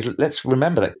gets at is, let's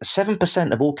remember that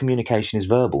 7% of all communication is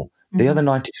verbal. The other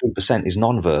 93% is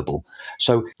nonverbal.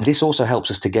 So this also helps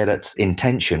us to get at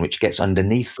intention, which gets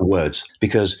underneath the words,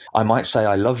 because I might say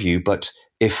I love you, but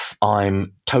if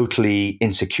I'm totally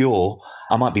insecure,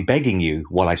 I might be begging you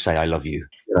while I say I love you,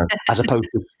 as opposed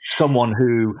to someone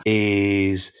who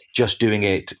is just doing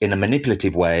it in a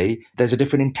manipulative way. There's a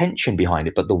different intention behind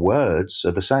it, but the words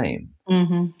are the same.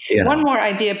 Mm-hmm. One more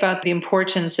idea about the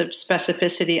importance of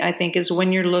specificity, I think, is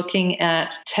when you're looking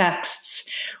at texts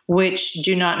which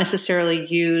do not necessarily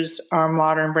use our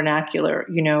modern vernacular,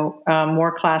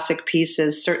 more classic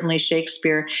pieces, certainly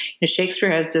Shakespeare.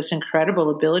 Shakespeare has this incredible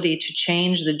ability to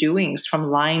change the doings from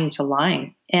line to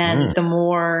line. And the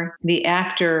more the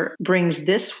actor brings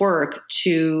this work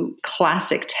to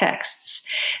classic texts,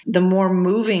 the more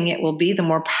moving it will be, the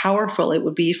more powerful it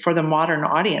would be for the modern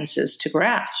audiences to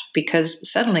grasp, because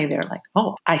suddenly they're like,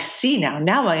 oh, I see now.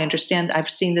 Now I understand. I've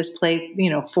seen this play,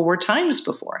 4 times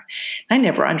before. I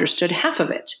never understood half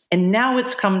of it. And now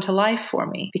it's come to life for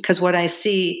me, because what I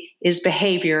see is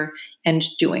behavior and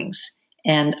doings,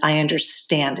 and I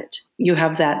understand it. You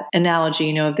have that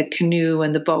analogy, of the canoe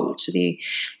and the boat, the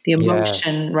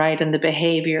emotion, right, and the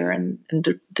behavior, and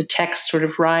the text sort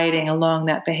of riding along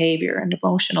that behavior and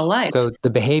emotional life. So the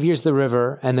behavior is the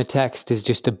river, and the text is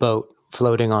just a boat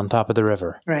floating on top of the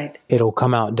river. Right. It'll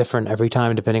come out different every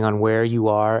time, depending on where you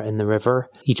are in the river,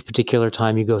 each particular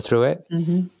time you go through it.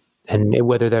 Mm-hmm. And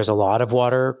whether there's a lot of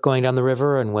water going down the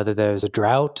river and whether there's a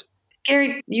drought.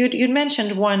 Gary, you'd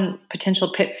mentioned one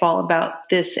potential pitfall about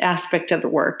this aspect of the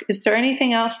work. Is there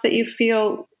anything else that you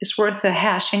feel is worth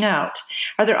hashing out?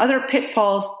 Are there other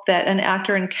pitfalls that an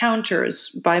actor encounters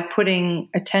by putting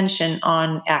attention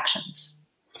on actions?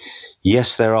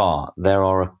 Yes, there are. There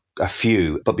are a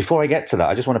few. But before I get to that,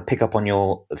 I just want to pick up on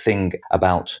your thing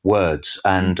about words.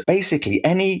 And basically,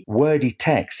 any wordy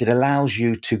text, it allows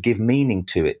you to give meaning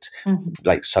to it. Mm-hmm.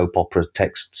 Like soap opera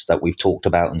texts that we've talked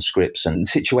about, and scripts and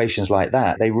situations like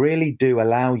that. They really do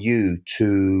allow you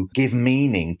to give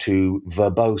meaning to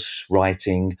verbose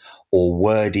writing or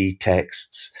wordy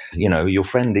texts. Your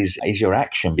friend is your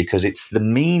action, because it's the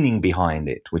meaning behind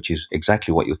it, which is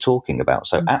exactly what you're talking about.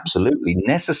 So absolutely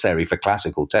necessary for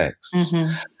classical texts.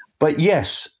 Mm-hmm. But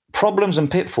yes, problems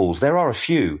and pitfalls, there are a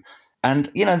few.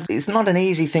 And, it's not an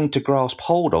easy thing to grasp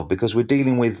hold of because we're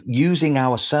dealing with using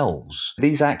ourselves.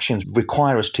 These actions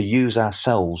require us to use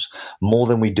ourselves more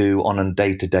than we do on a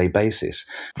day-to-day basis.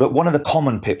 But one of the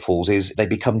common pitfalls is they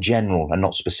become general and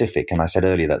not specific. And I said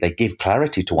earlier that they give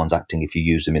clarity to one's acting if you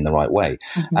use them in the right way.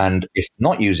 Mm-hmm. And if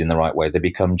not used in the right way, they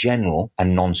become general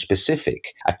and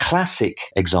non-specific. A classic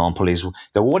example is,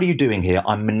 what are you doing here?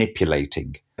 I'm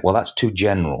manipulating. Well, that's too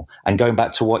general. And going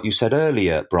back to what you said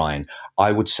earlier, Brian,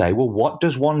 I would say, well, what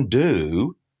does one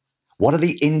do? What are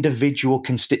the individual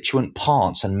constituent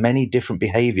parts and many different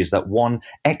behaviors that one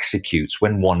executes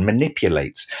when one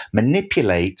manipulates?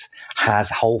 Manipulate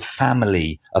has a whole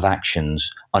family of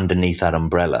actions underneath that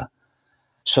umbrella.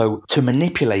 So to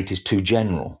manipulate is too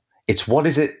general. It's what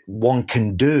is it one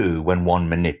can do when one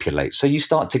manipulates. So you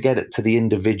start to get it to the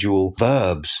individual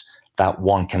verbs that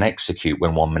one can execute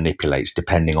when one manipulates,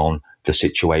 depending on the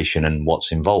situation and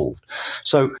what's involved.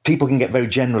 So people can get very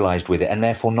generalized with it and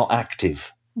therefore not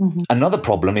active. Mm-hmm. Another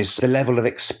problem is the level of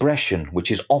expression, which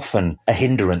is often a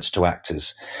hindrance to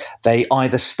actors. They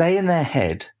either stay in their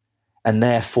head and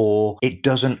therefore it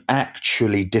doesn't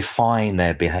actually define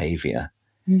their behavior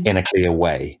in a clear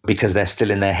way because they're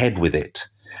still in their head with it.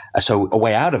 So a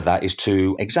way out of that is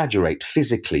to exaggerate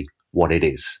physically what it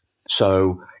is.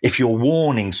 So if you're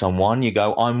warning someone, you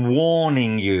go, I'm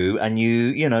warning you, and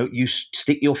you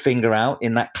stick your finger out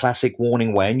in that classic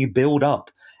warning way and you build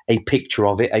up a picture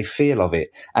of it, a feel of it.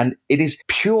 And it is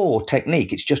pure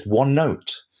technique. It's just one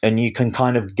note and you can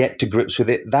kind of get to grips with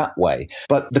it that way.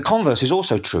 But the converse is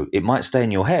also true. It might stay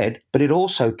in your head, but it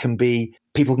also can be,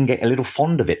 people can get a little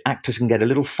fond of it. Actors can get a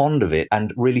little fond of it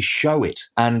and really show it.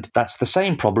 And that's the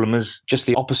same problem as just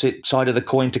the opposite side of the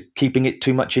coin to keeping it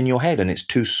too much in your head and it's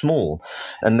too small.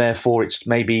 And therefore it's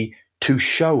maybe too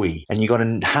showy and you got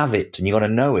to have it and you got to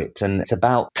know it. And it's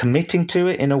about committing to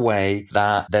it in a way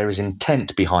that there is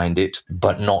intent behind it,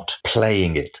 but not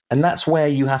playing it. And that's where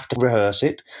you have to rehearse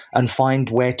it and find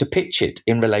where to pitch it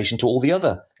in relation to all the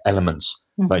other elements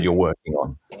that you're working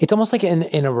on. It's almost like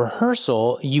in a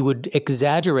rehearsal, you would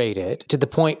exaggerate it to the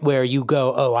point where you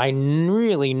go, oh, I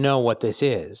really know what this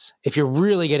is. If you're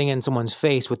really getting in someone's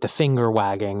face with the finger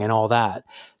wagging and all that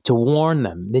to warn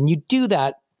them, then you do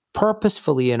that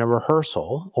purposefully in a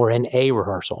rehearsal or in a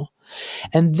rehearsal.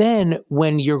 And then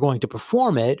when you're going to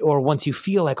perform it, or once you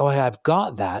feel like, oh, I've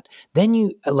got that, then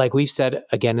you, like we've said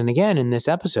again and again in this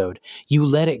episode, you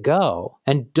let it go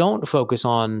and don't focus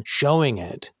on showing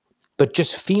it, but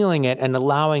just feeling it and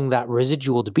allowing that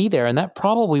residual to be there. And that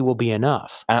probably will be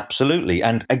enough. Absolutely.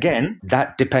 And again,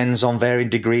 that depends on varying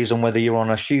degrees on whether you're on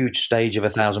a huge stage of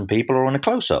 1,000 people or on a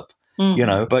close-up.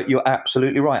 But you're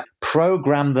absolutely right.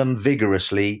 Program them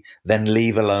vigorously, then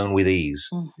leave alone with ease.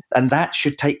 And that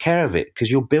should take care of it because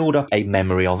you'll build up a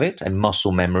memory of it, a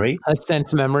muscle memory. A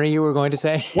sense memory, you were going to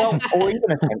say? Well, or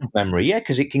even a sense memory, yeah,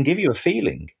 because it can give you a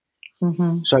feeling.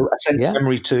 So a sense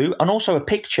memory too, and also a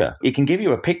picture. It can give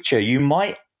you a picture. You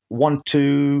might want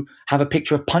to have a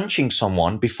picture of punching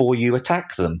someone before you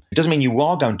attack them. It doesn't mean you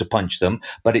are going to punch them,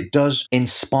 but it does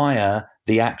inspire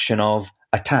the action of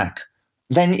attack.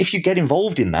 Then if you get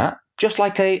involved in that, just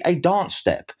like a dance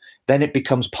step, then it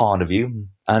becomes part of you.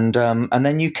 And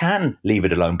then you can leave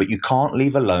it alone, but you can't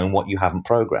leave alone what you haven't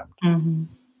programmed.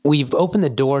 We've opened the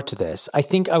door to this. I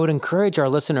think I would encourage our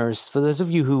listeners, for those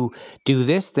of you who do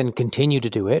this, then continue to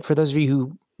do it. For those of you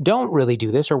who don't really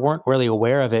do this or weren't really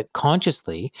aware of it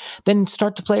consciously, then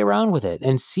start to play around with it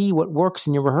and see what works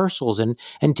in your rehearsals and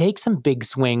take some big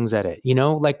swings at it.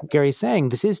 Like Gary's saying,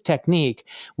 this is technique,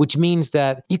 which means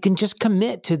that you can just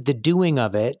commit to the doing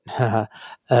of it.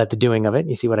 The doing of it.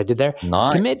 You see what I did there?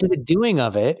 Nice. Commit to the doing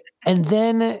of it and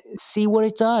then see what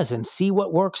it does and see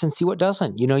what works and see what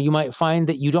doesn't. You might find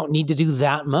that you don't need to do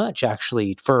that much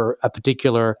actually for a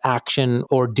particular action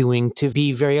or doing to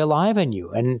be very alive in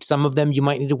you. And some of them you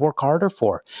might need to work harder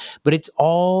for, but it's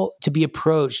all to be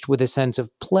approached with a sense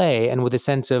of play and with a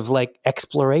sense of like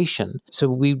exploration. So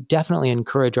we definitely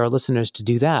encourage our listeners to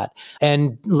do that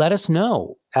and let us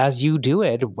know as you do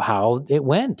it, how it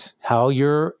went, how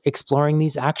you're exploring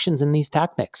these actions and these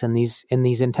tactics and these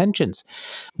intentions.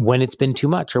 When it's been too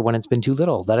much or when it's been too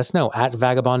little, let us know at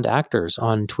Vagabond Actors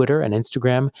on Twitter and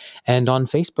Instagram and on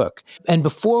Facebook. And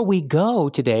before we go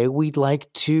today, we'd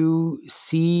like to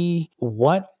see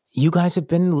what you guys have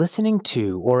been listening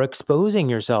to or exposing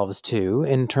yourselves to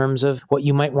in terms of what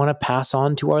you might want to pass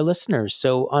on to our listeners.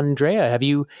 So, Andrea, have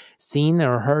you seen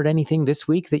or heard anything this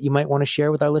week that you might want to share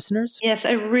with our listeners? Yes,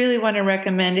 I really want to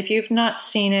recommend, if you've not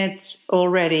seen it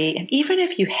already, and even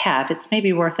if you have, it's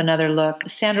maybe worth another look,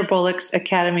 Sandra Bullock's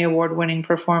Academy Award-winning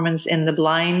performance in The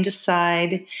Blind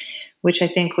Side, which I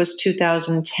think was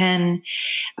 2010.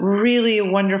 Really a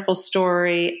wonderful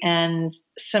story and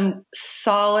some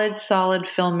solid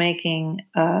filmmaking.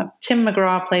 Tim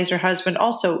McGraw plays her husband.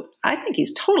 Also, I think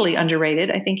he's totally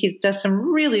underrated. I think he does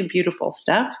some really beautiful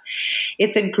stuff.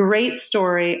 It's a great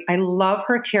story. I love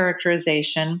her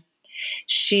characterization.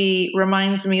 She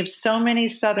reminds me of so many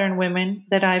Southern women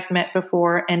that I've met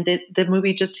before, and the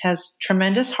movie just has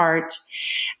tremendous heart.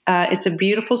 It's a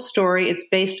beautiful story. It's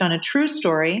based on a true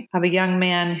story of a young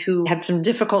man who had some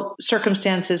difficult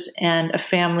circumstances, and a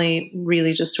family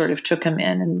really just sort of took him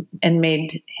in and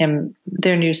made him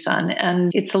their new son. And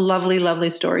it's a lovely,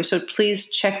 lovely story. So please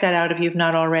check that out if you've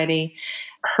not already.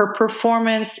 Her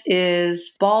performance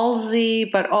is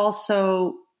ballsy, but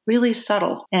also really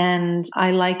subtle, and I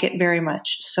like it very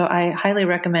much. So I highly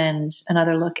recommend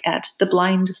another look at The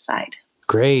Blind Side.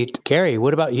 Great. Gary,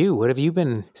 what about you? What have you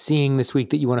been seeing this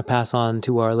week that you want to pass on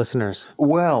to our listeners?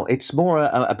 Well, it's more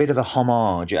a bit of a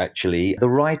homage, actually. The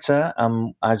writer,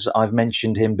 as I've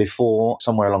mentioned him before,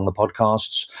 somewhere along the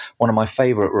podcasts, one of my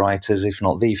favorite writers, if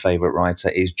not the favorite writer,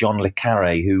 is John le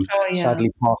Carré, who sadly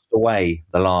passed away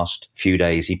the last few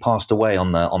days. He passed away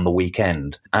on the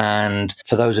weekend. And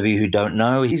for those of you who don't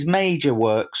know, his major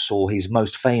works, or his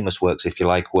most famous works, if you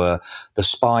like, were The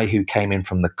Spy Who Came In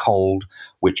From the Cold,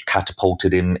 which catapulted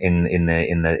him in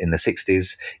the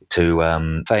 60s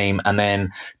to fame, and then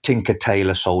Tinker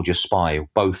Tailor Soldier Spy.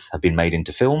 Both have been made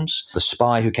into films. The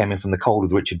Spy Who Came In From the Cold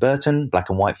with Richard Burton, black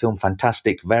and white film,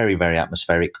 fantastic, very, very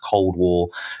atmospheric, Cold War.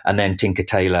 And then Tinker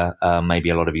Tailor,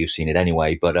 maybe a lot of you have seen it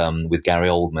anyway, but with Gary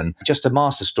Oldman, just a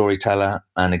master storyteller,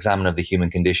 an examiner of the human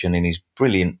condition in his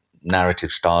brilliant narrative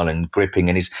style and gripping,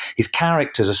 and his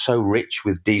characters are so rich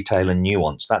with detail and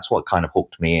nuance. That's what kind of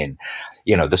hooked me in.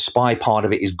 You know, the spy part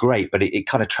of it is great, but it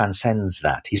kind of transcends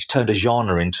that. He's turned a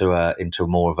genre into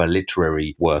more of a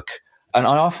literary work. And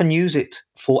I often use it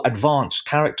for advanced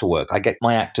character work. I get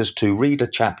my actors to read a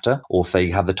chapter, or if they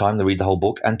have the time, they read the whole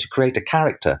book, and to create a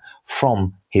character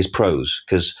from his prose,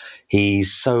 because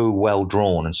he's so well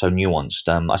drawn and so nuanced.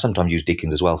 I sometimes use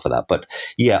Dickens as well for that. But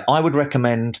yeah, I would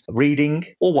recommend reading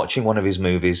or watching one of his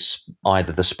movies,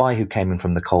 either The Spy Who Came In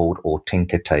From the Cold or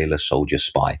Tinker Tailor Soldier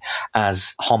Spy,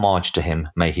 as homage to him.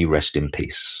 May he rest in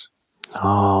peace.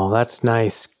 Oh, that's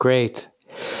nice. Great.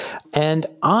 And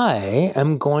I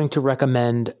am going to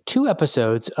recommend 2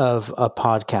 episodes of a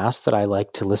podcast that I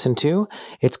like to listen to.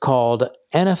 It's called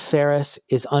Anna Faris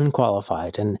is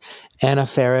Unqualified. And Anna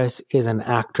Faris is an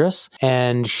actress,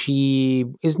 and she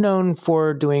is known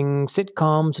for doing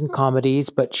sitcoms and comedies,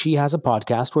 but she has a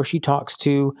podcast where she talks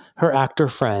to her actor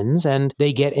friends, and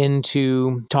they get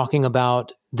into talking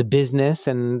about the business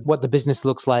and what the business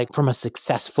looks like from a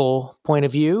successful point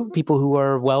of view, people who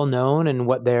are well known and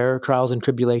what their trials and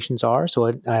tribulations are.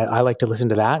 So I like to listen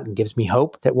to that, and gives me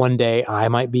hope that one day I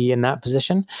might be in that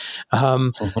position.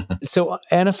 So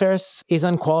Anna Faris is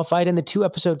Unqualified, and the 2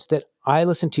 episodes that I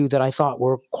listened to that I thought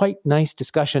were quite nice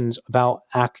discussions about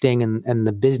acting and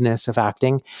the business of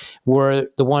acting were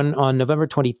the one on November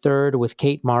 23rd with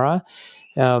Kate Mara,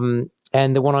 and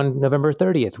the one on November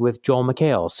 30th with Joel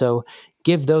McHale. So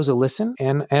give those a listen.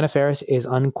 And Anna Faris is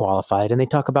Unqualified, and they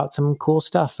talk about some cool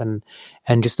stuff and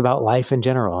just about life in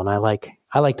general. And I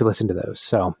like to listen to those.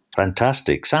 So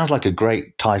fantastic. Sounds like a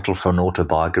great title for an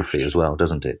autobiography as well,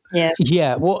 doesn't it? Yeah.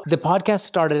 Yeah. Well, the podcast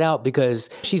started out because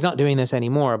she's not doing this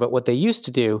anymore. But what they used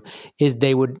to do is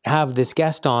they would have this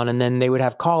guest on, and then they would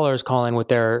have callers calling with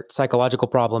their psychological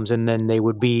problems. And then they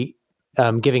would be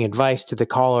giving advice to the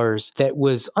callers that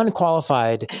was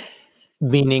unqualified,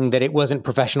 meaning that it wasn't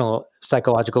professional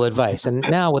psychological advice. And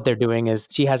now what they're doing is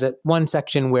she has one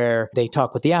section where they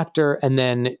talk with the actor, and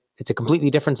then it's a completely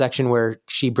different section where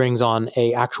she brings on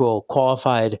a actual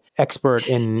qualified expert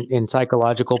in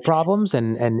psychological problems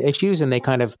and issues, and they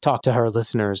kind of talk to her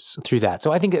listeners through that.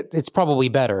 So I think it's probably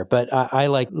better, but I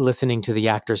like listening to the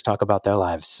actors talk about their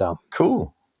lives. So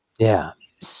cool. Yeah.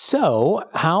 So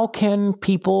how can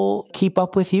people keep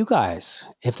up with you guys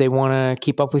if they want to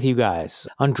keep up with you guys?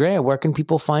 Andrea, where can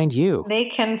people find you? They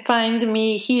can find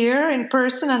me here in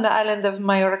person on the island of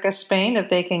Mallorca, Spain,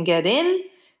 if they can get in.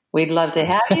 We'd love to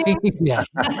have you. Yeah.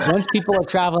 Once people are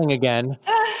traveling again,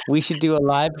 we should do a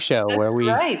live show where we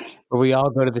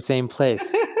all go to the same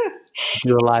place.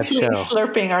 Do a live show.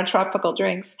 Slurping our tropical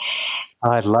drinks. Oh,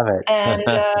 I'd love it. And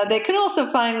they can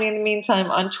also find me in the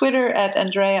meantime on Twitter at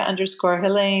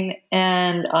Andrea_Helene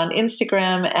and on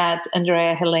Instagram at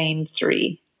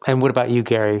AndreaHelene3. And what about you,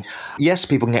 Gary? Yes,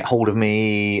 people can get hold of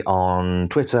me on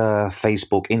Twitter,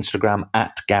 Facebook, Instagram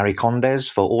at Gary Condes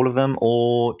for all of them,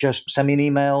 or just send me an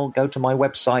email, go to my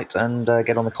website and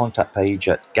get on the contact page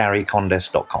at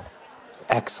garycondes.com.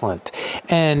 Excellent.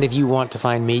 And if you want to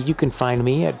find me, you can find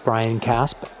me at Brian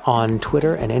Casp on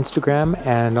Twitter and Instagram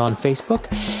and on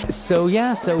Facebook.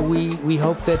 So we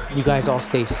hope that you guys all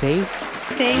stay safe.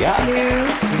 Thank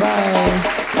you. Bye.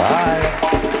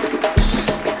 Bye.